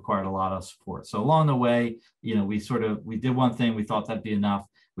and really required a lot of support. So along the way, you know, we did one thing, we thought that'd be enough.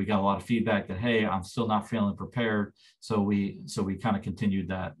 We got a lot of feedback that, hey, I'm still not feeling prepared. So we kind of continued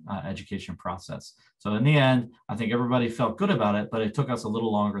that education process. So in the end, I think everybody felt good about it, but it took us a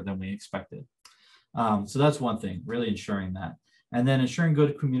little longer than we expected. So that's one thing, really ensuring that. And then ensuring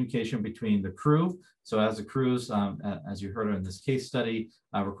good communication between the crew. So as the crews, as you heard in this case study,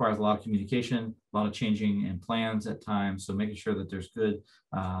 requires a lot of communication, a lot of changing in plans at times. So making sure that there's good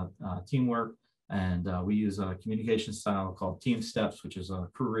teamwork. And we use a communication style called team steps, which is a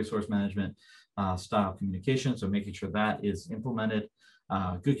crew resource management style communication. So making sure that is implemented.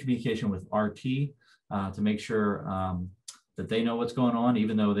 Good communication with RT to make sure that they know what's going on,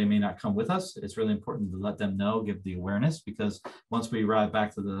 even though they may not come with us. It's really important to let them know, give the awareness, because once we arrive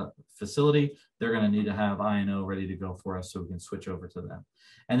back to the facility, they're going to need to have iNO ready to go for us so we can switch over to them.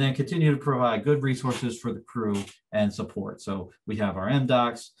 And then continue to provide good resources for the crew and support. So we have our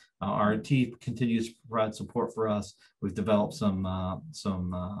MDocs, our RT continues to provide support for us. We've developed some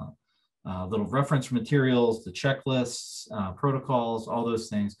little reference materials, the checklists, protocols, all those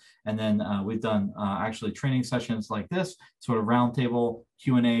things. And then we've done actually training sessions like this, sort of roundtable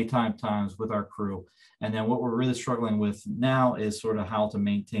Q&A times with our crew. And then what we're really struggling with now is sort of how to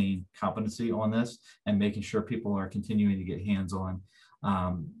maintain competency on this and making sure people are continuing to get hands-on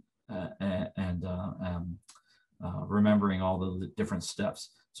remembering all the different steps.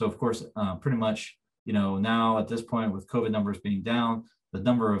 So of course, pretty much, now at this point with COVID numbers being down, the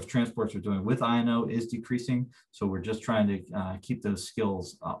number of transports we're doing with iNO is decreasing. So we're just trying to keep those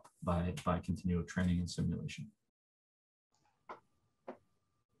skills up by continual training and simulation.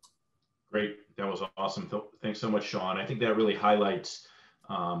 Great, that was awesome. Thanks so much, Sean. I think that really highlights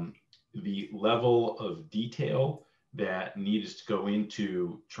the level of detail that needs to go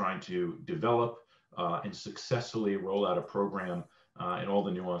into trying to develop and successfully roll out a program and all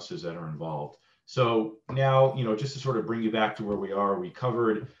the nuances that are involved. So now, just to sort of bring you back to where we are, we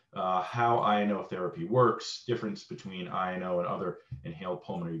covered how iNO therapy works, difference between iNO and other inhaled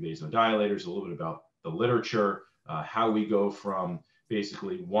pulmonary vasodilators, a little bit about the literature, how we go from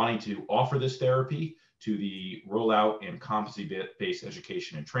basically wanting to offer this therapy to the rollout and competency-based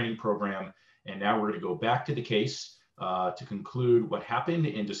education and training program. And now we're going to go back to the case to conclude what happened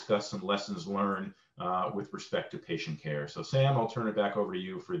and discuss some lessons learned with respect to patient care. So Sam, I'll turn it back over to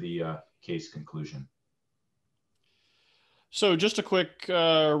you for the case conclusion. So just a quick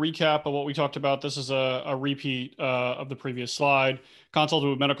recap of what we talked about. This is a repeat of the previous slide. Consulted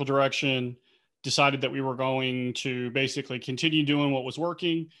with medical direction, decided that we were going to basically continue doing what was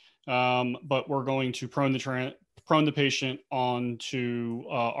working, but we're going to prone the patient onto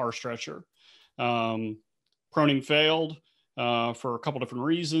our stretcher. Proning failed for a couple different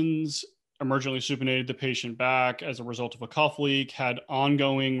reasons. Emergently supinated the patient back as a result of a cuff leak, had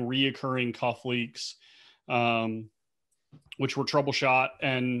ongoing reoccurring cuff leaks, which were troubleshot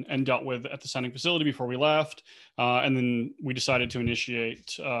and dealt with at the sending facility before we left. And then we decided to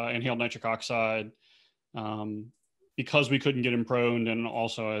initiate inhaled nitric oxide because we couldn't get him proned, and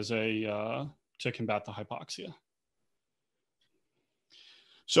also as to combat the hypoxia.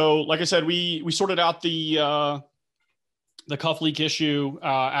 So like I said, we sorted out the cuff leak issue,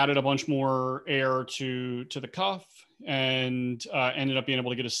 added a bunch more air to the cuff, and ended up being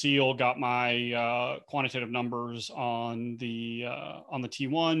able to get a seal. Got my quantitative numbers on the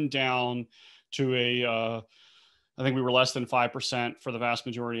T1 down to I think we were less than 5% for the vast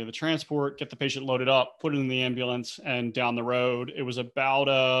majority of the transport. Get the patient loaded up, put it in the ambulance, and down the road. It was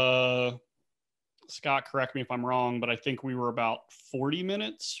about Scott, correct me if I'm wrong, but I think we were about 40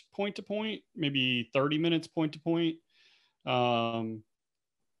 minutes point to point, maybe 30 minutes point to point.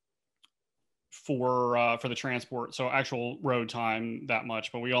 For the transport, so actual road time that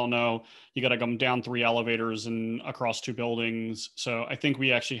much, but we all know you got to come down 3 elevators and across 2 buildings. So I think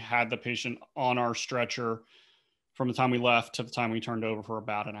we actually had the patient on our stretcher from the time we left to the time we turned over for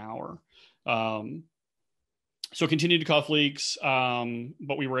about an hour. So continued cuff leaks,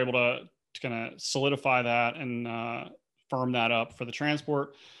 but we were able to kind of solidify that and firm that up for the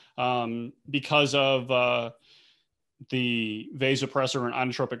transport because of the vasopressor and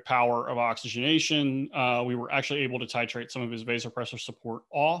inotropic power of oxygenation. We were actually able to titrate some of his vasopressor support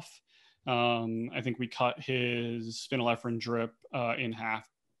off. I think we cut his phenylephrine drip in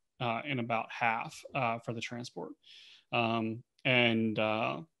about half for the transport.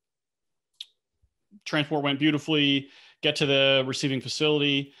 Transport went beautifully, get to the receiving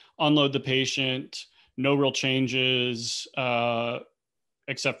facility, unload the patient, no real changes,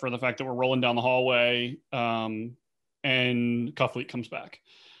 except for the fact that we're rolling down the hallway, and cuff leak comes back.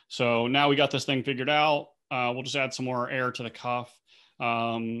 So now we got this thing figured out. We'll just add some more air to the cuff.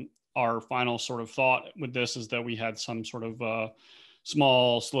 Our final sort of thought with this is that we had some sort of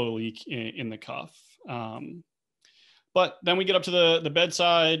small, slow leak in the cuff. But then we get up to the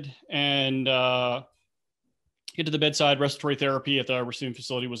bedside and get to the bedside. Respiratory therapy at the receiving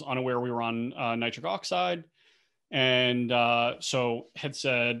facility was unaware we were on nitric oxide. And so had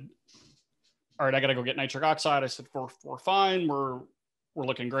said, all right, I got to go get nitric oxide. I said, we're fine. We're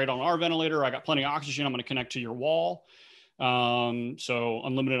looking great on our ventilator. I got plenty of oxygen. I'm going to connect to your wall. So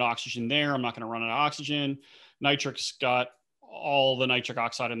unlimited oxygen there. I'm not going to run out of oxygen. Nitric's got all the nitric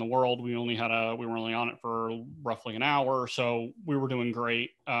oxide in the world. We were only on it for roughly an hour. So we were doing great.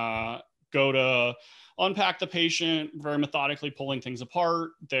 go to unpack the patient, very methodically pulling things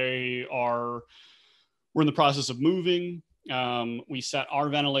apart. We're in the process of moving. We set our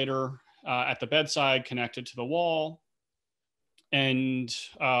ventilator at the bedside, connected to the wall, and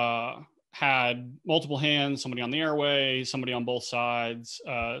had multiple hands, somebody on the airway, somebody on both sides,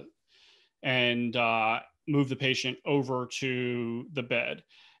 and moved the patient over to the bed.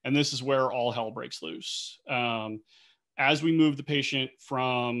 And this is where all hell breaks loose. As we move the patient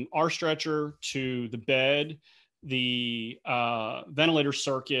from our stretcher to the bed, the ventilator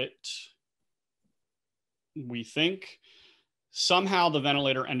circuit, we think, somehow the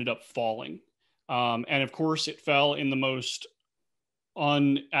ventilator ended up falling. And of course, it fell in the most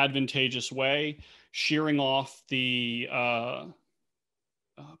unadvantageous way, shearing off the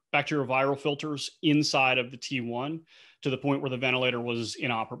bacterial viral filters inside of the T1 to the point where the ventilator was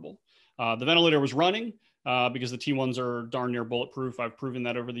inoperable. The ventilator was running because the T1s are darn near bulletproof. I've proven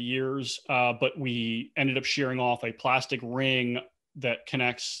that over the years, but we ended up shearing off a plastic ring that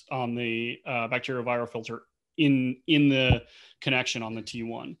connects on the bacterial viral filter in the connection on the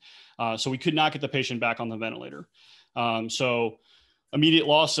T1. So we could not get the patient back on the ventilator. So immediate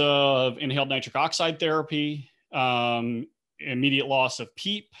loss of inhaled nitric oxide therapy, immediate loss of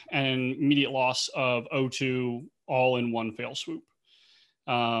PEEP, and immediate loss of O2 all in one fell swoop.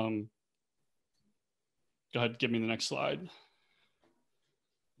 Go ahead, give me the next slide.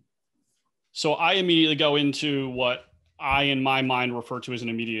 So I immediately go into what I, in my mind, refer to as an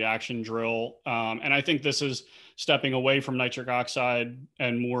immediate action drill. And I think this is stepping away from nitric oxide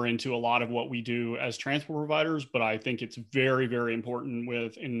and more into a lot of what we do as transport providers, but I think it's very, very important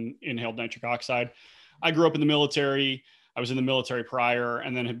with inhaled nitric oxide. I grew up in the military. I was in the military prior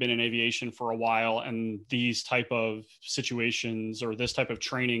and then have been in aviation for a while. And these type of situations or this type of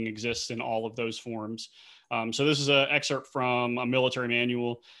training exists in all of those forms. So this is an excerpt from a military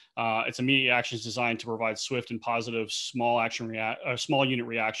manual. It's immediate actions designed to provide swift and positive small unit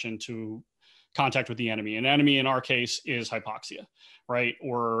reaction to contact with the enemy. An enemy in our case is hypoxia, right?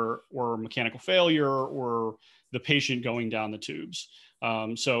 Or mechanical failure or the patient going down the tubes.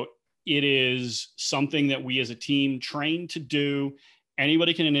 So it is something that we as a team train to do.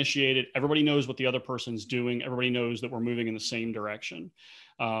 Anybody can initiate it. Everybody knows what the other person's doing. Everybody knows that we're moving in the same direction.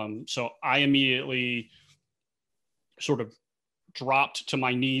 So I immediately sort of dropped to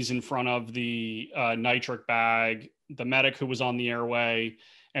my knees in front of the nitric bag, the medic who was on the airway,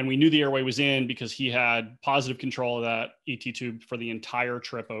 and we knew the airway was in because he had positive control of that ET tube for the entire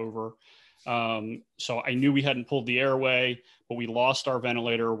trip over. So I knew we hadn't pulled the airway, but we lost our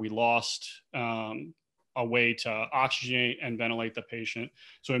ventilator. We lost a way to oxygenate and ventilate the patient.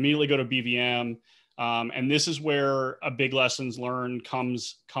 So immediately go to BVM. And this is where a big lessons learned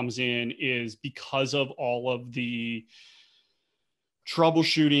comes in, is because of all of the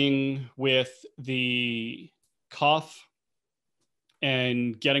troubleshooting with the cuff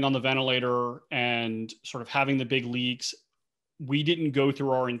and getting on the ventilator and sort of having the big leaks. We didn't go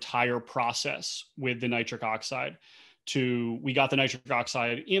through our entire process with the nitric oxide. We got the nitric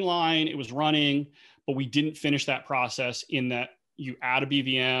oxide in line, it was running, but we didn't finish that process in that you add a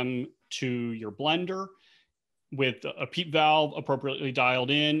BVM to your blender with a PEEP valve appropriately dialed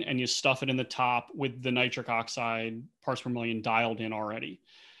in, and you stuff it in the top with the nitric oxide parts per million dialed in already.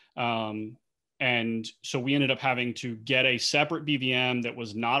 And so we ended up having to get a separate BVM that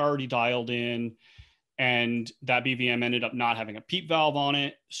was not already dialed in, and that BVM ended up not having a PEEP valve on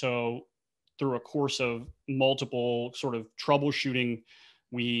it. So through a course of multiple sort of troubleshooting,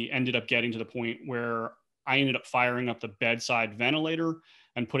 we ended up getting to the point where I ended up firing up the bedside ventilator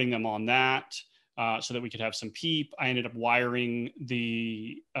and putting them on that so that we could have some PEEP. I ended up wiring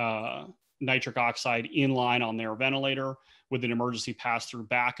the nitric oxide in line on their ventilator with an emergency pass-through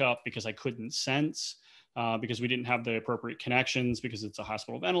backup because I couldn't sense, because we didn't have the appropriate connections because it's a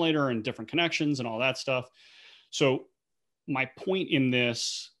hospital ventilator and different connections and all that stuff. So my point in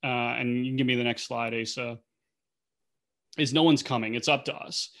this, and you can give me the next slide, Asa, is no one's coming. It's up to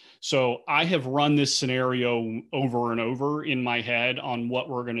us. So I have run this scenario over and over in my head on what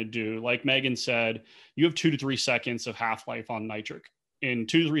we're going to do. Like Megan said, you have 2 to 3 seconds of half-life on nitric. In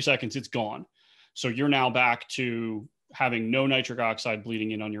 2 to 3 seconds, it's gone. So you're now back to having no nitric oxide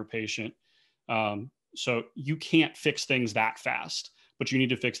bleeding in on your patient. So you can't fix things that fast, but you need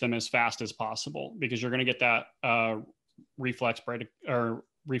to fix them as fast as possible because you're going to get that reflex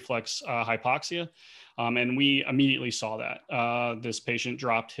hypoxia. And we immediately saw that. This patient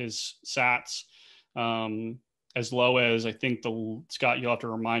dropped his SATs as low as, I think, Scott, you'll have to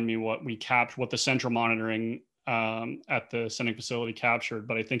remind me what the central monitoring at the sending facility captured,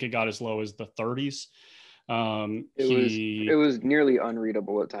 but I think it got as low as the 30s. It was nearly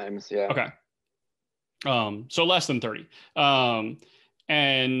unreadable at times. Yeah. Okay. So less than 30.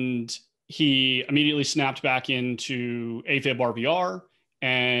 And he immediately snapped back into AFib RVR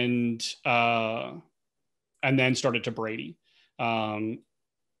and then started to Brady. And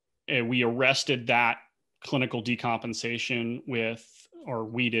we arrested that clinical decompensation or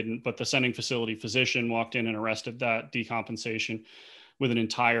we didn't, but the sending facility physician walked in and arrested that decompensation with an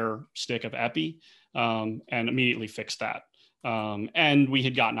entire stick of epi, and immediately fixed that. And we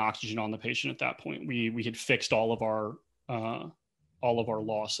had gotten oxygen on the patient at that point. We had fixed all of our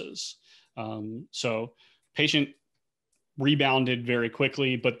losses. So patient rebounded very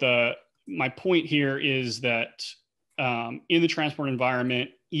quickly, but my point here is that in the transport environment,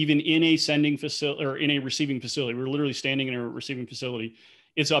 even in a sending facility or in a receiving facility, we're literally standing in a receiving facility,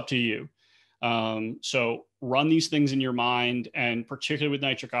 it's up to you. So run these things in your mind, and particularly with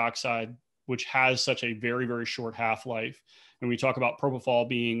nitric oxide, which has such a very, very short half-life. When we talk about propofol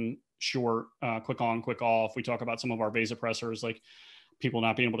being short, quick on, quick off, we talk about some of our vasopressors, like people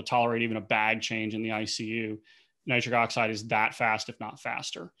not being able to tolerate even a bag change in the ICU. Nitric oxide is that fast, if not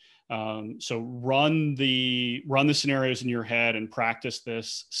faster. So run the scenarios in your head and practice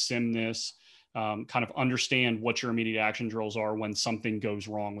this, sim this, kind of understand what your immediate action drills are when something goes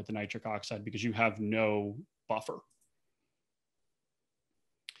wrong with the nitric oxide, because you have no buffer.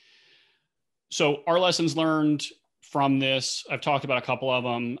 So our lessons learned from this, I've talked about a couple of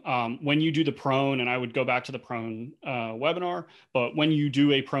them. When you do the prone, and I would go back to the prone webinar, but when you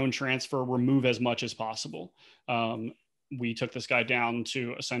do a prone transfer, remove as much as possible. We took this guy down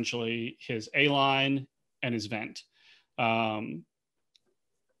to essentially his A-line and his vent.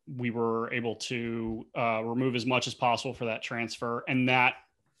 We were able to remove as much as possible for that transfer. And that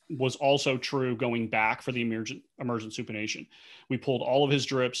was also true going back for the emergent supination. We pulled all of his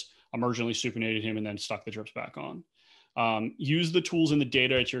drips, emergently supinated him, and then stuck the drips back on. Use the tools and the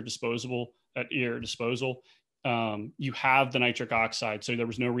data at your disposal. You have the nitric oxide, so there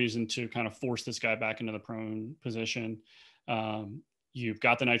was no reason to kind of force this guy back into the prone position. You've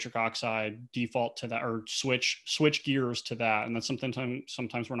got the nitric oxide, default to that, or switch gears to that. And that's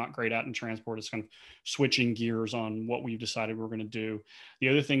sometimes we're not great at in transport, is kind of switching gears on what we've decided we're going to do. The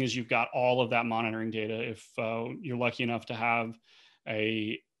other thing is you've got all of that monitoring data. If you're lucky enough to have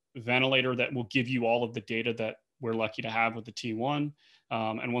a ventilator that will give you all of the data that we're lucky to have with the T1.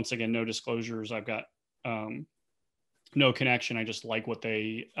 And once again, no disclosures. I've got no connection. I just like what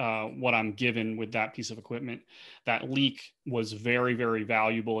I'm given with that piece of equipment. That leak was very, very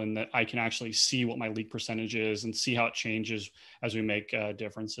valuable in that I can actually see what my leak percentage is and see how it changes as we make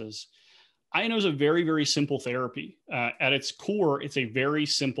differences. iNO is a very, very simple therapy. At its core, it's a very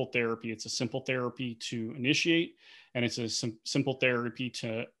simple therapy. It's a simple therapy to initiate, and it's a simple therapy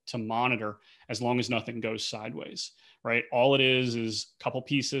to monitor as long as nothing goes sideways, right? All it is a couple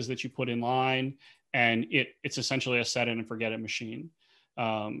pieces that you put in line, and it's essentially a set it and forget it machine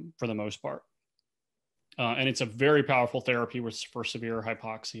for the most part. And it's a very powerful therapy for severe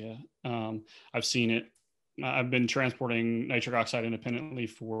hypoxia. I've seen it. I've been transporting nitric oxide independently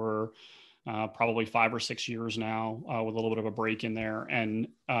for probably 5 or 6 years now, with a little bit of a break in there. And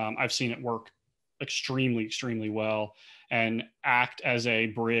I've seen it work extremely, extremely well and act as a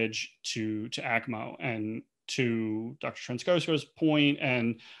bridge to ECMO. And to Dr. Transkosko's point,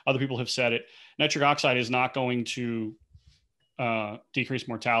 and other people have said it, nitric oxide is not going to decrease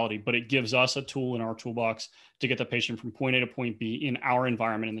mortality, but it gives us a tool in our toolbox to get the patient from point A to point B in our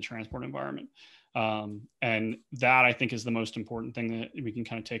environment, in the transport environment. And that, I think, is the most important thing that we can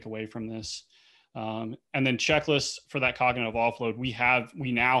kind of take away from this. And then checklists for that cognitive offload.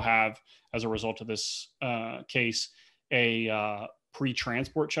 We now have, as a result of this case, a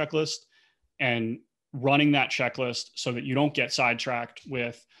pre-transport checklist, and running that checklist so that you don't get sidetracked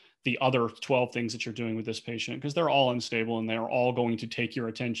with the other 12 things that you're doing with this patient, because they're all unstable and they're all going to take your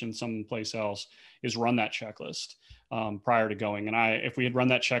attention someplace else, is run that checklist prior to going. And if we had run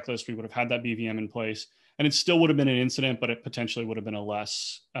that checklist, we would have had that BVM in place, and it still would have been an incident, but it potentially would have been a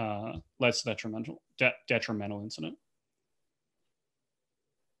less detrimental incident.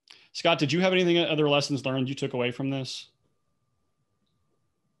 Scott, did you have anything, other lessons learned you took away from this?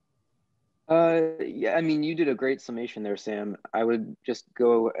 Yeah, I mean, you did a great summation there, Sam. I would just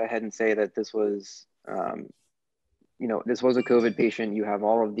go ahead and say that this was, this was a COVID patient. You have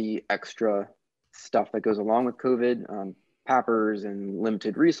all of the extra stuff that goes along with COVID, PAPRs and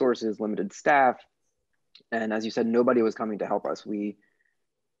limited resources, limited staff. And as you said, nobody was coming to help us. We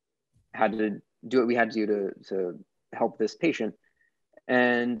had to do what we had to do to help this patient.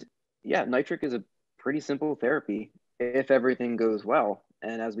 And yeah, nitric is a pretty simple therapy if everything goes well.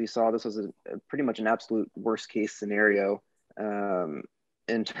 And as we saw, this was a pretty much an absolute worst case scenario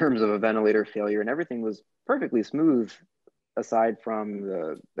in terms of a ventilator failure, and everything was perfectly smooth aside from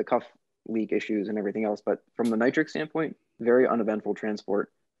the cuff leak issues and everything else. But from the nitric standpoint, very uneventful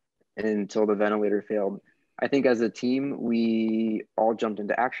transport until the ventilator failed. I think as a team, we all jumped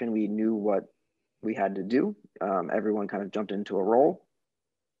into action. We knew what we had to do. Everyone kind of jumped into a role.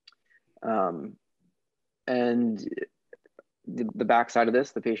 And the backside of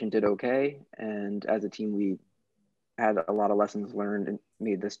this, the patient did okay. And as a team, we had a lot of lessons learned and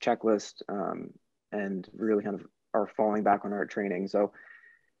made this checklist and really kind of are falling back on our training. So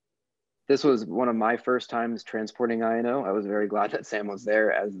this was one of my first times transporting iNO. I was very glad that Sam was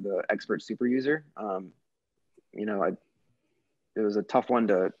there as the expert super user. You know, it was a tough one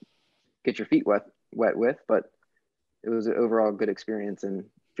to get your feet wet with, but it was an overall good experience and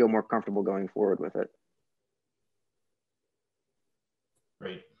feel more comfortable going forward with it.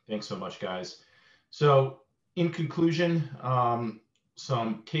 Great. Thanks so much, guys. So in conclusion,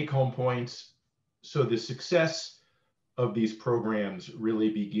 some take-home points. So the success of these programs really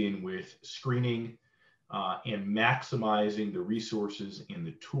begin with screening and maximizing the resources and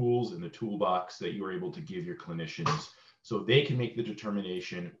the tools in the toolbox that you're able to give your clinicians so they can make the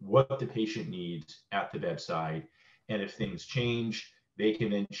determination what the patient needs at the bedside. And if things change, they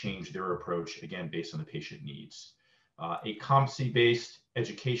can then change their approach, again, based on the patient needs. A competency-based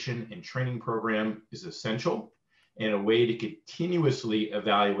education and training program is essential, and a way to continuously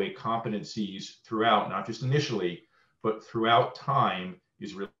evaluate competencies throughout, not just initially, but throughout time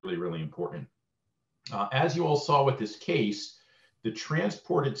is really, really important. As you all saw with this case, the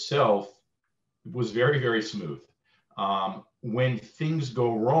transport itself was very, very smooth. When things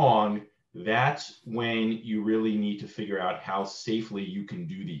go wrong, that's when you really need to figure out how safely you can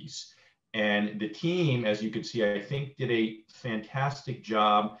do these. And the team, as you can see, I think did a fantastic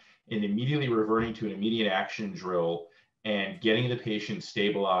job in immediately reverting to an immediate action drill and getting the patient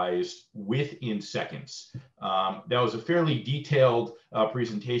stabilized within seconds. That was a fairly detailed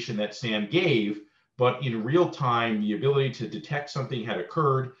presentation that Sam gave, but in real time, the ability to detect something had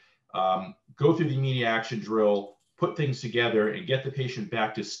occurred, go through the immediate action drill, put things together, and get the patient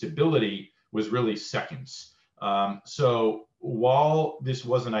back to stability was really seconds. So while this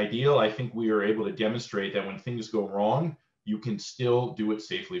wasn't ideal, I think we were able to demonstrate that when things go wrong, you can still do it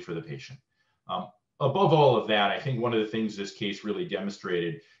safely for the patient. Above all of that, I think one of the things this case really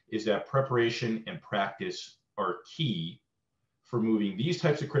demonstrated is that preparation and practice are key for moving these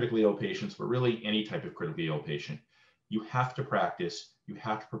types of critically ill patients, but really any type of critically ill patient. You have to practice, you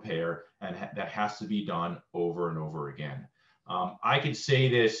have to prepare, and that has to be done over and over again. I could say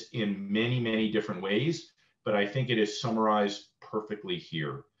this in many, many different ways, but I think it is summarized perfectly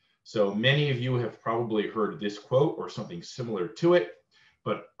here. So many of you have probably heard this quote or something similar to it,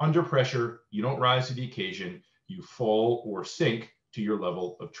 but under pressure, you don't rise to the occasion, you fall or sink to your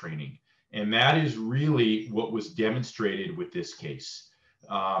level of training. And that is really what was demonstrated with this case.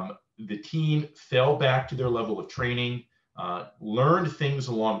 The team fell back to their level of training, learned things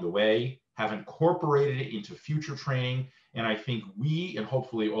along the way, have incorporated it into future training, and I think we, and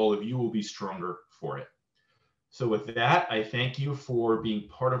hopefully all of you, will be stronger for it. So with that, I thank you for being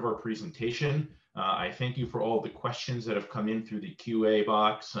part of our presentation. I thank you for all the questions that have come in through the QA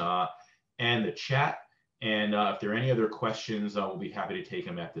box and the chat. And if there are any other questions, I will be happy to take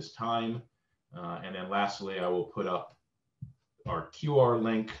them at this time. And then lastly, I will put up our QR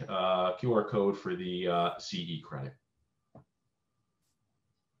link, QR code for the CE credit.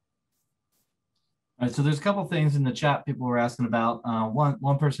 All right, so there's a couple things in the chat people were asking about.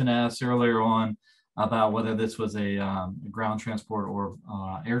 One person asked earlier on about whether this was a ground transport or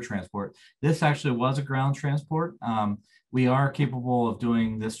air transport. This actually was a ground transport. We are capable of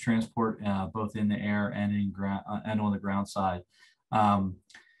doing this transport both in the air and on the ground side.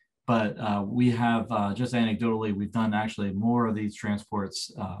 But we have, just anecdotally, we've done actually more of these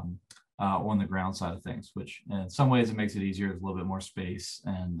transports on the ground side of things, which in some ways it makes it easier. There's a little bit more space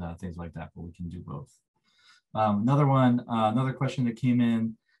and things like that, but we can do both. Another question that came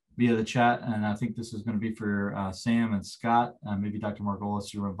in via the chat, and I think this is going to be for Sam and Scott, maybe Dr.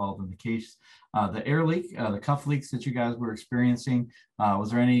 Margolis, you were involved in the case. The air leak, the cuff leaks that you guys were experiencing,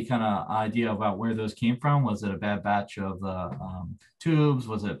 was there any kind of idea about where those came from? Was it a bad batch of the tubes?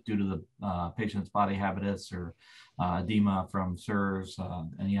 Was it due to the patient's body habitus or edema from SIRS?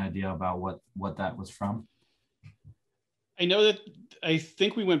 Any idea about what that was from? I know that I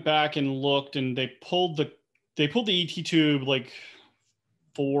think we went back and looked, and they pulled the ET tube like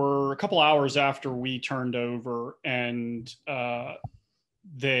for a couple hours after we turned over, and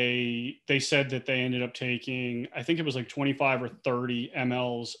they said that they ended up taking, I think it was like 25 or 30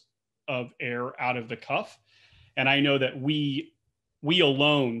 mLs of air out of the cuff. And I know that we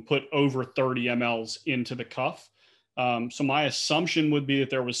alone put over 30 mLs into the cuff. So my assumption would be that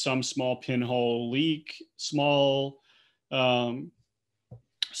there was some small pinhole leak, small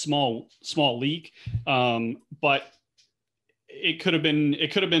leak. But it could have been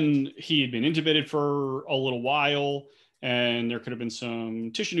he had been intubated for a little while, and there could have been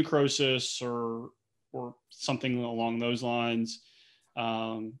some tissue necrosis or something along those lines.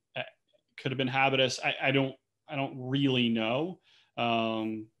 Could have been habitus. I don't really know.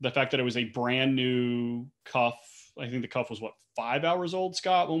 The fact that it was a brand new cuff, I think the cuff was what, 5 hours old,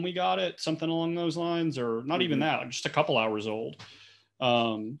 Scott, when we got it, something along those lines, or not even that, just a couple hours old.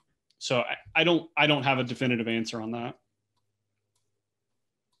 So I don't have a definitive answer on that.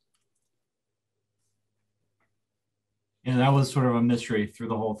 Yeah, that was sort of a mystery through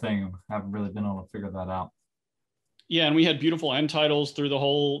the whole thing. I haven't really been able to figure that out. Yeah, and we had beautiful end titles through the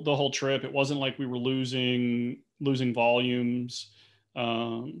whole trip. It wasn't like we were losing volumes.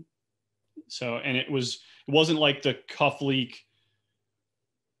 So, and it wasn't like the cuff leak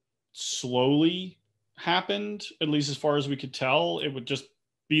slowly happened, at least as far as we could tell. It would just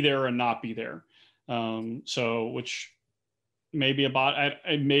be there and not be there. So, which may be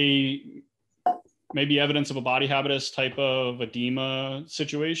maybe evidence of a body habitus type of edema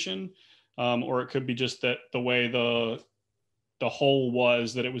situation. Or it could be just that the way the hole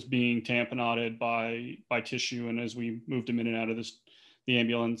was, that it was being tamponaded by tissue, and as we moved him in and out of the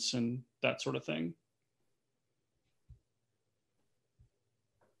ambulance and that sort of thing.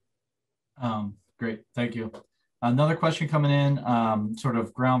 Great, thank you. Another question coming in, sort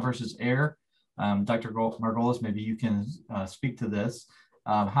of ground versus air. Dr. Margolis, maybe you can speak to this.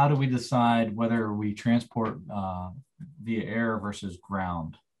 How do we decide whether we transport via air versus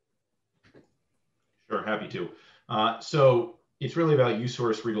ground? Sure, happy to. So it's really about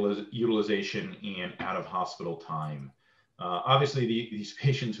use-source utilization and out-of-hospital time. Obviously, these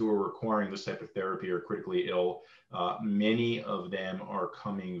patients who are requiring this type of therapy are critically ill. Many of them are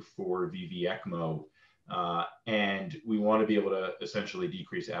coming for VV ECMO, and we want to be able to essentially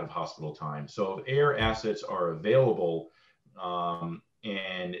decrease out-of-hospital time. So if air assets are available,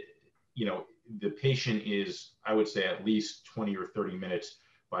 and the patient is, I would say, at least 20 or 30 minutes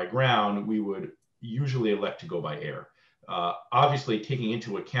by ground, we would usually elect to go by air. Obviously, taking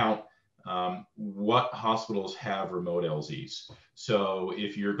into account what hospitals have remote LZs. So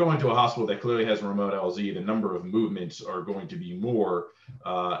if you're going to a hospital that clearly has a remote LZ, the number of movements are going to be more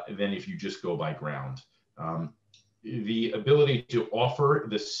than if you just go by ground. The ability to offer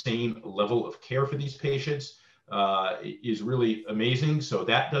the same level of care for these patients is really amazing. So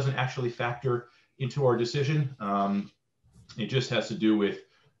that doesn't actually factor into our decision. It just has to do with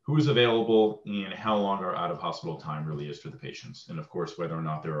who's available and how long our out-of-hospital time really is for the patients. And of course, whether or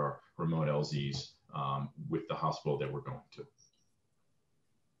not there are remote LZs with the hospital that we're going to.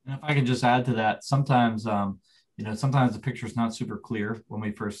 And if I can just add to that, sometimes, sometimes the picture is not super clear when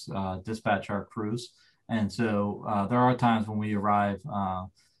we first dispatch our crews. And so there are times when we arrive,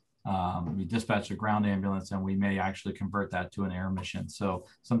 we dispatch a ground ambulance and we may actually convert that to an air mission. So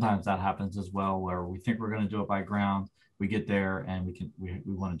sometimes that happens as well, where we think we're going to do it by ground. We get there and we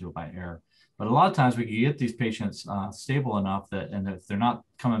want to do it by air. But a lot of times we can get these patients stable enough and if they're not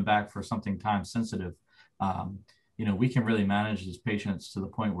coming back for something time sensitive, we can really manage these patients to the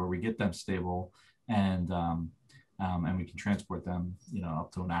point where we get them stable and we can transport them,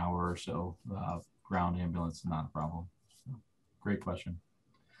 up to an hour or so. Ground ambulance, not a problem. So, great question.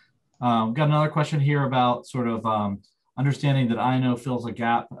 Got another question here about sort of understanding that iNO fills a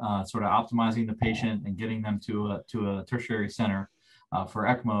gap, sort of optimizing the patient and getting them to a tertiary center for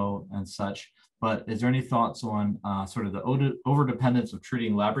ECMO and such. But is there any thoughts on sort of the overdependence of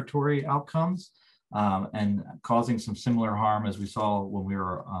treating laboratory outcomes and causing some similar harm as we saw when we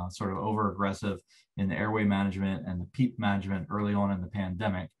were sort of over aggressive in the airway management and the PEEP management early on in the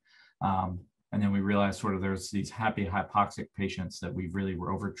pandemic? And then we realized sort of there's these happy hypoxic patients that we really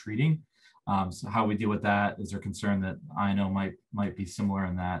were over treating. So how we deal with that? Is there concern that iNO might be similar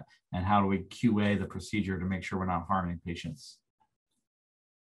in that? And how do we QA the procedure to make sure we're not harming patients?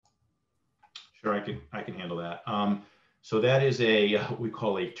 Sure, I can handle that. So that is what we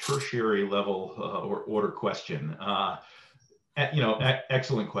call a tertiary level or order question.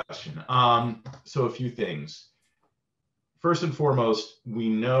 Excellent question. So a few things. First and foremost, we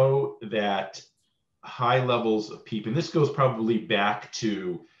know that high levels of PEEP, and this goes probably back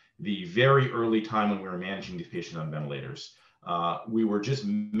to the very early time when we were managing these patients on ventilators. We were just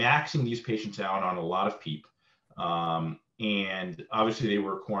maxing these patients out on a lot of PEEP. and obviously they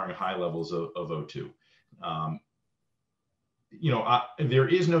were requiring high levels of O2. You know, there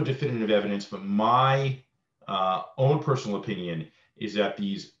is no definitive evidence, but my own personal opinion is that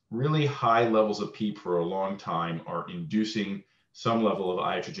these really high levels of PEEP for a long time are inducing some level of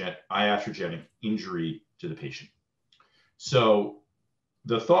iatrogenic injury to the patient. So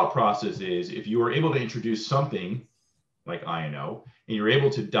the thought process is, if you are able to introduce something like iNO, and you're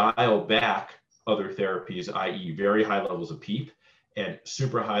able to dial back other therapies, i.e. very high levels of PEEP and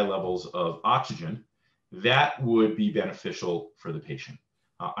super high levels of oxygen, that would be beneficial for the patient.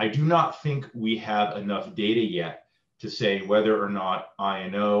 I do not think we have enough data yet to say whether or not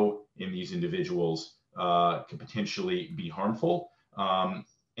iNO in these individuals could potentially be harmful,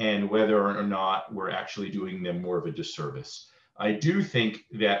 and whether or not we're actually doing them more of a disservice. I do think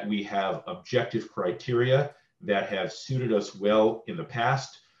that we have objective criteria that have suited us well in the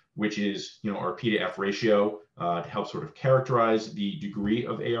past, which is, you know, our P to F ratio to help sort of characterize the degree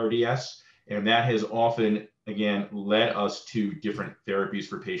of ARDS. And that has often, again, led us to different therapies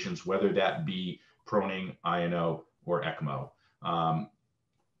for patients, whether that be proning, iNO, or ECMO.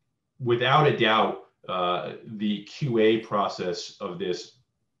 Without a doubt, the QA process of this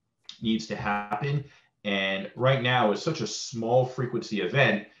needs to happen. And right now, it's such a small frequency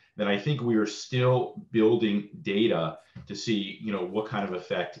event that I think we are still building data to see, you know, what kind of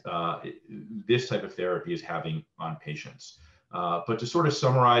effect this type of therapy is having on patients. But to sort of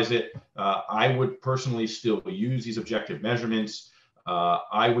summarize it, I would personally still use these objective measurements.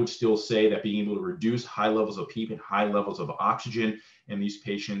 I would still say that being able to reduce high levels of PEEP and high levels of oxygen in these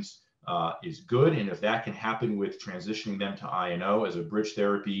patients is good. And if that can happen with transitioning them to iNO as a bridge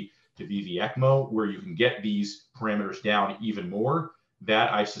therapy to VV ECMO, where you can get these parameters down even more,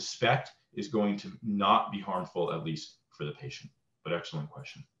 that I suspect is going to not be harmful, at least for the patient. But excellent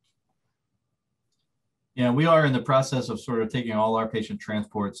question. Yeah, we are in the process of sort of taking all our patient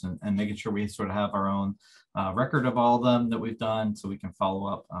transports and making sure we sort of have our own record of all of them that we've done, so we can follow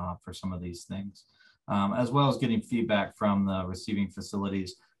up for some of these things, as well as getting feedback from the receiving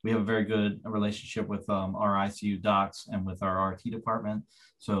facilities. We have a very good relationship with our ICU docs and with our RT department,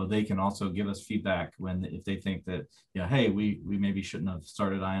 so they can also give us feedback if they think that, yeah, hey, we maybe shouldn't have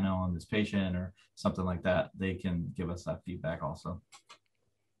started iNO on this patient or something like that. They can give us that feedback also.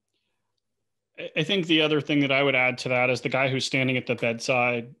 I think the other thing that I would add to that, as the guy who's standing at the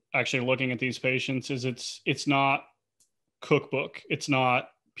bedside actually looking at these patients, is it's not cookbook. It's not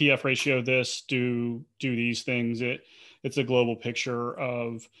PF ratio this, do these things. It's a global picture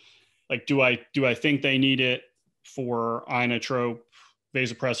of, like, do I think they need it for inotrope,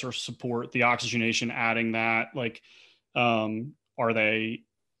 vasopressor support, the oxygenation, adding that, like, are they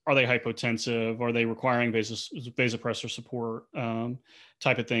hypotensive? Are they requiring vasopressor support,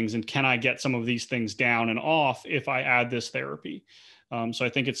 type of things? And can I get some of these things down and off if I add this therapy? So I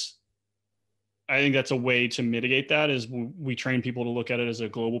think that's a way to mitigate that, is we train people to look at it as a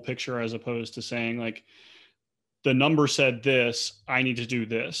global picture, as opposed to saying, like, the number said this, I need to do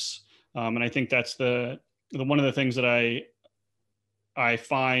this. And I think that's the one of the things that I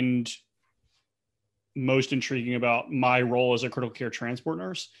find most intriguing about my role as a critical care transport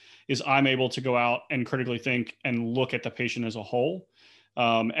nurse, is I'm able to go out and critically think and look at the patient as a whole,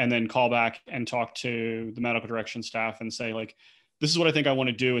 and then call back and talk to the medical direction staff and say, like, this is what I think I want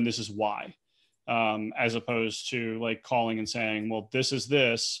to do, and this is why. As opposed to, like, calling and saying, well, this is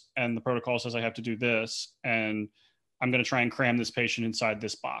this, and the protocol says I have to do this, and I'm going to try and cram this patient inside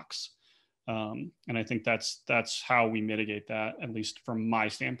this box. And I think that's how we mitigate that, at least from my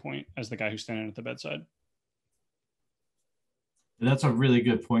standpoint as the guy who's standing at the bedside. That's a really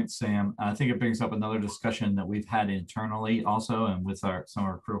good point, Sam. I think it brings up another discussion that we've had internally also, and with some of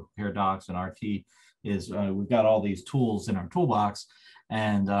our critical care docs and RT, is we've got all these tools in our toolbox,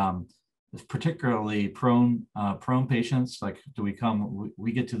 and particularly prone patients. Like, do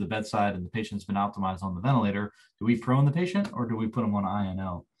we get to the bedside and the patient's been optimized on the ventilator? Do we prone the patient, or do we put them on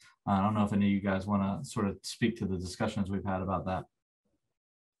iNO? I don't know if any of you guys want to sort of speak to the discussions we've had about that.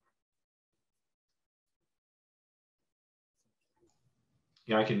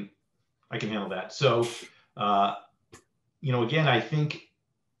 Yeah, I can handle that. So, you know, again, I think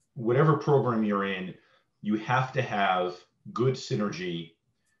whatever program you're in, you have to have good synergy,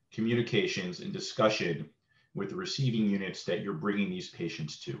 communications, and discussion with the receiving units that you're bringing these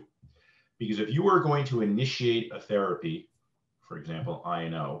patients to. Because if you are going to initiate a therapy, for example,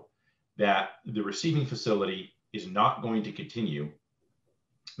 iNO, that the receiving facility is not going to continue,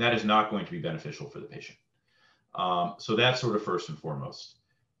 that is not going to be beneficial for the patient. So that's sort of first and foremost.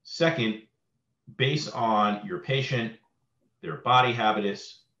 Second, based on your patient, their body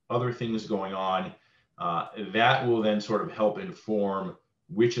habitus, other things going on, That will then sort of help inform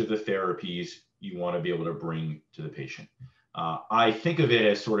which of the therapies you want to be able to bring to the patient. I think of it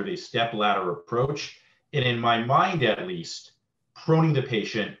as sort of a step ladder approach. And in my mind, at least, proning the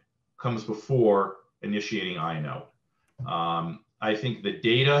patient comes before initiating iNO. I think the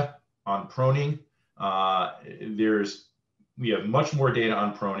data on proning, we have much more data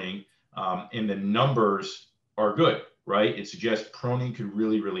on proning, and the numbers are good, right? It suggests proning could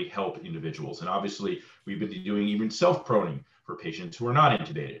really, really help individuals. And obviously, we've been doing even self-proning for patients who are not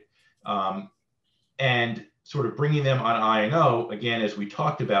intubated. And sort of bringing them on iNO, again, as we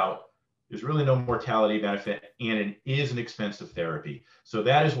talked about, there's really no mortality benefit, and it is an expensive therapy. So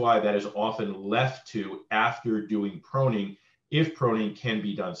that is why that is often left to after doing proning, if proning can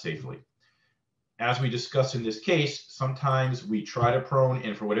be done safely. As we discussed in this case, sometimes we try to prone,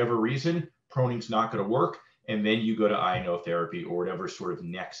 and for whatever reason, proning's not going to work, and then you go to iNO therapy or whatever sort of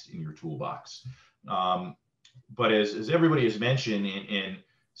next in your toolbox. But as everybody has mentioned, and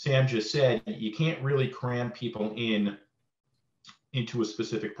Sam just said, you can't really cram people into a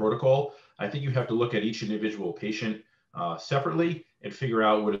specific protocol. I think you have to look at each individual patient separately and figure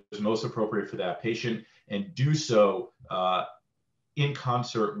out what is most appropriate for that patient, and do so in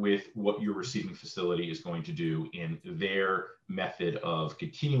concert with what your receiving facility is going to do in their method of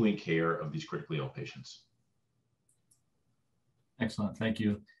continuing care of these critically ill patients. Excellent, thank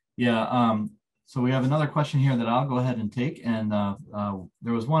you. Yeah, so we have another question here that I'll go ahead and take. And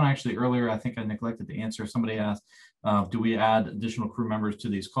there was one actually earlier, I think I neglected to answer. Somebody asked, do we add additional crew members to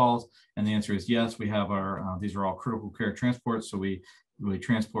these calls? And the answer is yes. We have our, these are all critical care transports. So we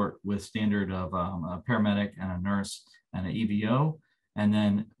transport with standard of a paramedic and a nurse and an EVO. And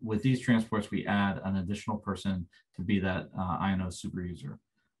then with these transports, we add an additional person to be that iNO super user.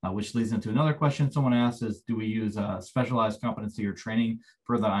 Which leads into another question someone asked is, do we use specialized competency or training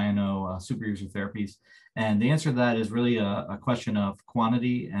for the iNO super user therapies? And the answer to that is really a question of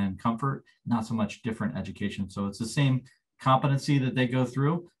quantity and comfort, not so much different education. So it's the same competency that they go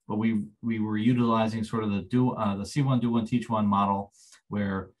through, but we were utilizing sort of the see one, do one, teach one model,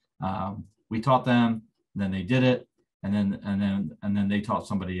 where we taught them, then they did it, and then they taught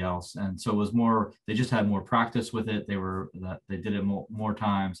somebody else. And so it was more, they just had more practice with it. They did it more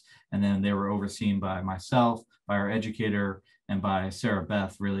times, and then they were overseen by myself, by our educator, and by Sarah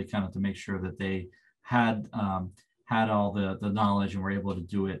Beth, really kind of to make sure that they had all the knowledge and were able to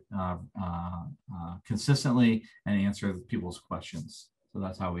do it consistently and answer people's questions. So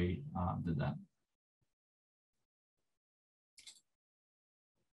that's how we did that.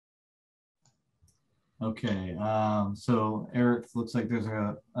 Okay, so Eric, looks like there's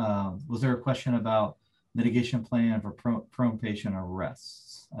was there a question about mitigation plan for prone patient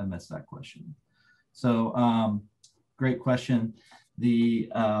arrests? I missed that question. So great question. We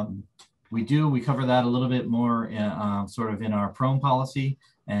cover that a little bit more in, sort of in our prone policy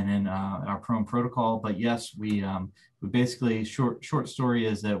and in our prone protocol. But yes, we basically, short story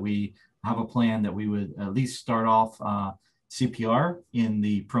is that we have a plan that we would at least start off CPR in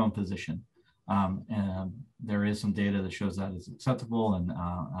the prone position. And there is some data that shows that is acceptable. And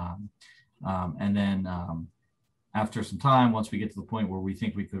then after some time, once we get to the point where we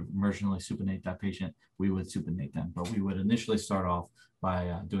think we could emergently supinate that patient, we would supinate them. But we would initially start off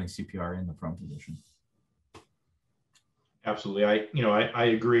by doing CPR in the prone position. Absolutely. I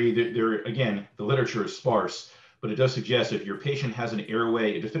agree that again, the literature is sparse, but it does suggest if your patient has an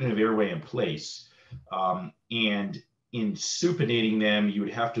airway, a definitive airway in place, and in supinating them, you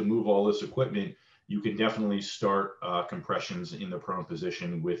would have to move all this equipment. You can definitely start compressions in the prone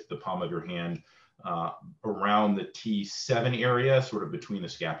position with the palm of your hand around the T7 area, sort of between the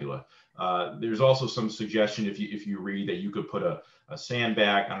scapula. There's also some suggestion if you read that you could put a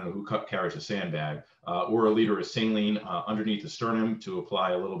sandbag, I don't know who carries a sandbag, or a liter of saline underneath the sternum to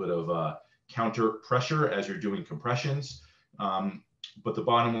apply a little bit of counter pressure as you're doing compressions. But the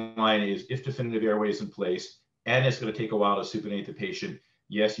bottom line is, if definitive airway is in place, and it's going to take a while to supinate the patient,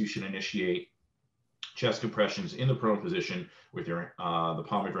 yes, you should initiate chest compressions in the prone position with your the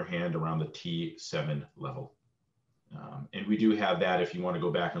palm of your hand around the T7 level. And we do have that. If you want to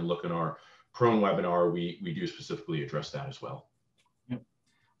go back and look in our prone webinar, we do specifically address that as well. Yep.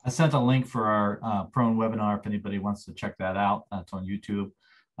 I sent a link for our prone webinar if anybody wants to check that out. It's on YouTube.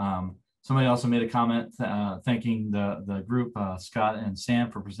 Somebody also made a comment thanking the group, Scott and Sam,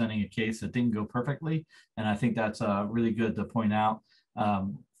 for presenting a case that didn't go perfectly. And I think that's really good to point out.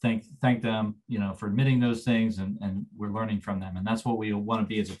 Thank them, for admitting those things, and we're learning from them. And that's what we want to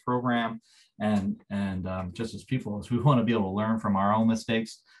be as a program, and just as people, is we want to be able to learn from our own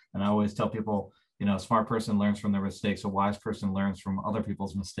mistakes. And I always tell people, you know, a smart person learns from their mistakes, a wise person learns from other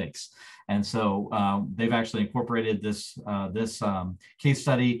people's mistakes. And so they've actually incorporated this case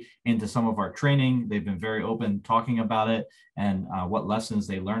study into some of our training. They've been very open talking about it and what lessons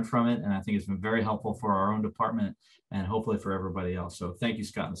they learned from it. And I think it's been very helpful for our own department and hopefully for everybody else. So thank you,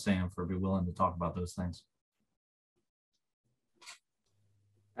 Scott and Sam, for being willing to talk about those things.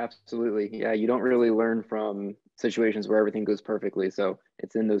 Absolutely. Yeah, you don't really learn from situations where everything goes perfectly. So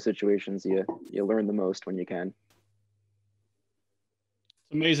it's in those situations you learn the most when you can.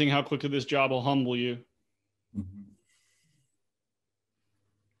 It's amazing how quickly this job will humble you. Mm-hmm.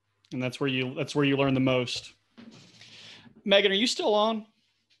 And that's where you learn the most. Megan, are you still on?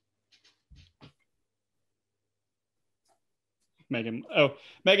 Megan. Oh,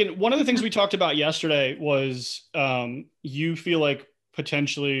 Megan, one of the things we talked about yesterday was you feel like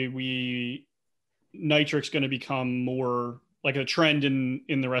potentially nitric's going to become more like a trend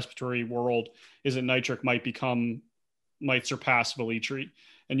in the respiratory world is that nitric might surpass Velitri.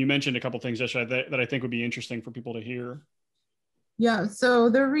 And you mentioned a couple of things yesterday that I think would be interesting for people to hear. Yeah, so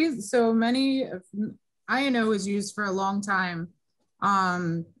many iNO is used for a long time.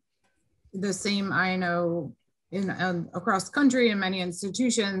 The same iNO across the country in many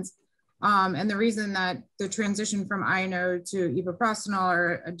institutions. And the reason that the transition from iNO to epoprostenol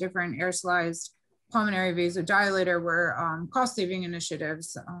or a different aerosolized pulmonary vasodilator were cost-saving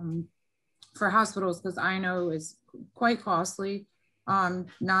initiatives for hospitals, because iNO is quite costly,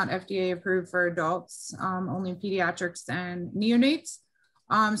 not FDA approved for adults, only pediatrics and neonates.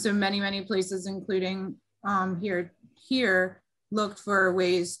 So many places, including here, looked for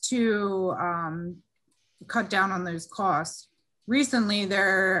ways to cut down on those costs. Recently,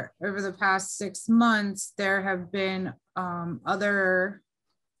 over the past 6 months, there have been other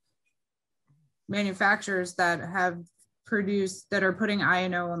manufacturers that are putting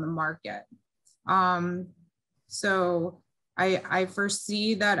iNO on the market. So I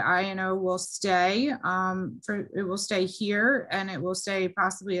foresee that iNO will stay. It will stay here, and it will stay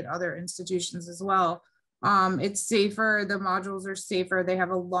possibly at other institutions as well. It's safer. The modules are safer. They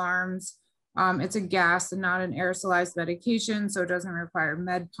have alarms. It's a gas and not an aerosolized medication, so it doesn't require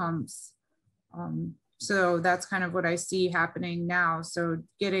med pumps. So that's kind of what I see happening now. So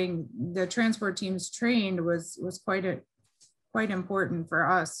getting the transport teams trained was quite important for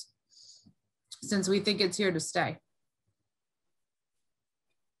us, since we think it's here to stay.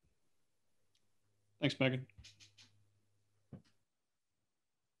 Thanks, Megan.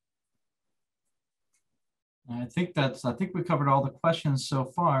 I think we covered all the questions so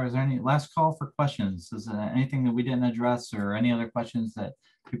far. Is there any last call for questions? Is there anything that we didn't address, or any other questions that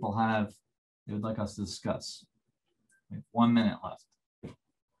people have they would like us to discuss? We have 1 minute left.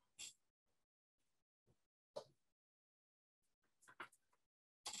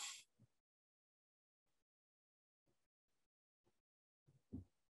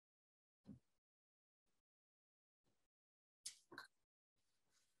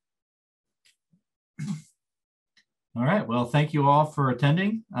 All right, well, thank you all for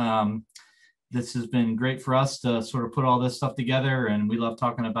attending. This has been great for us to sort of put all this stuff together, and we love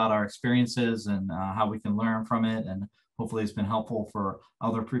talking about our experiences and how we can learn from it, and hopefully it's been helpful for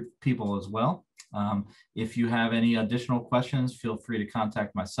other people as well. If you have any additional questions, feel free to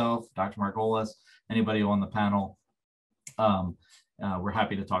contact myself, Dr. Margolis, anybody on the panel. We're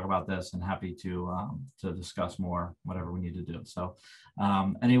happy to talk about this and happy to discuss more, whatever we need to do. So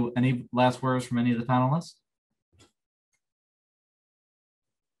any last words from any of the panelists?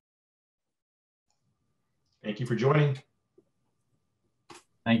 Thank you for joining.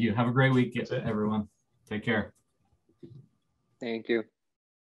 Thank you. Have a great week, everyone. Take care. Thank you.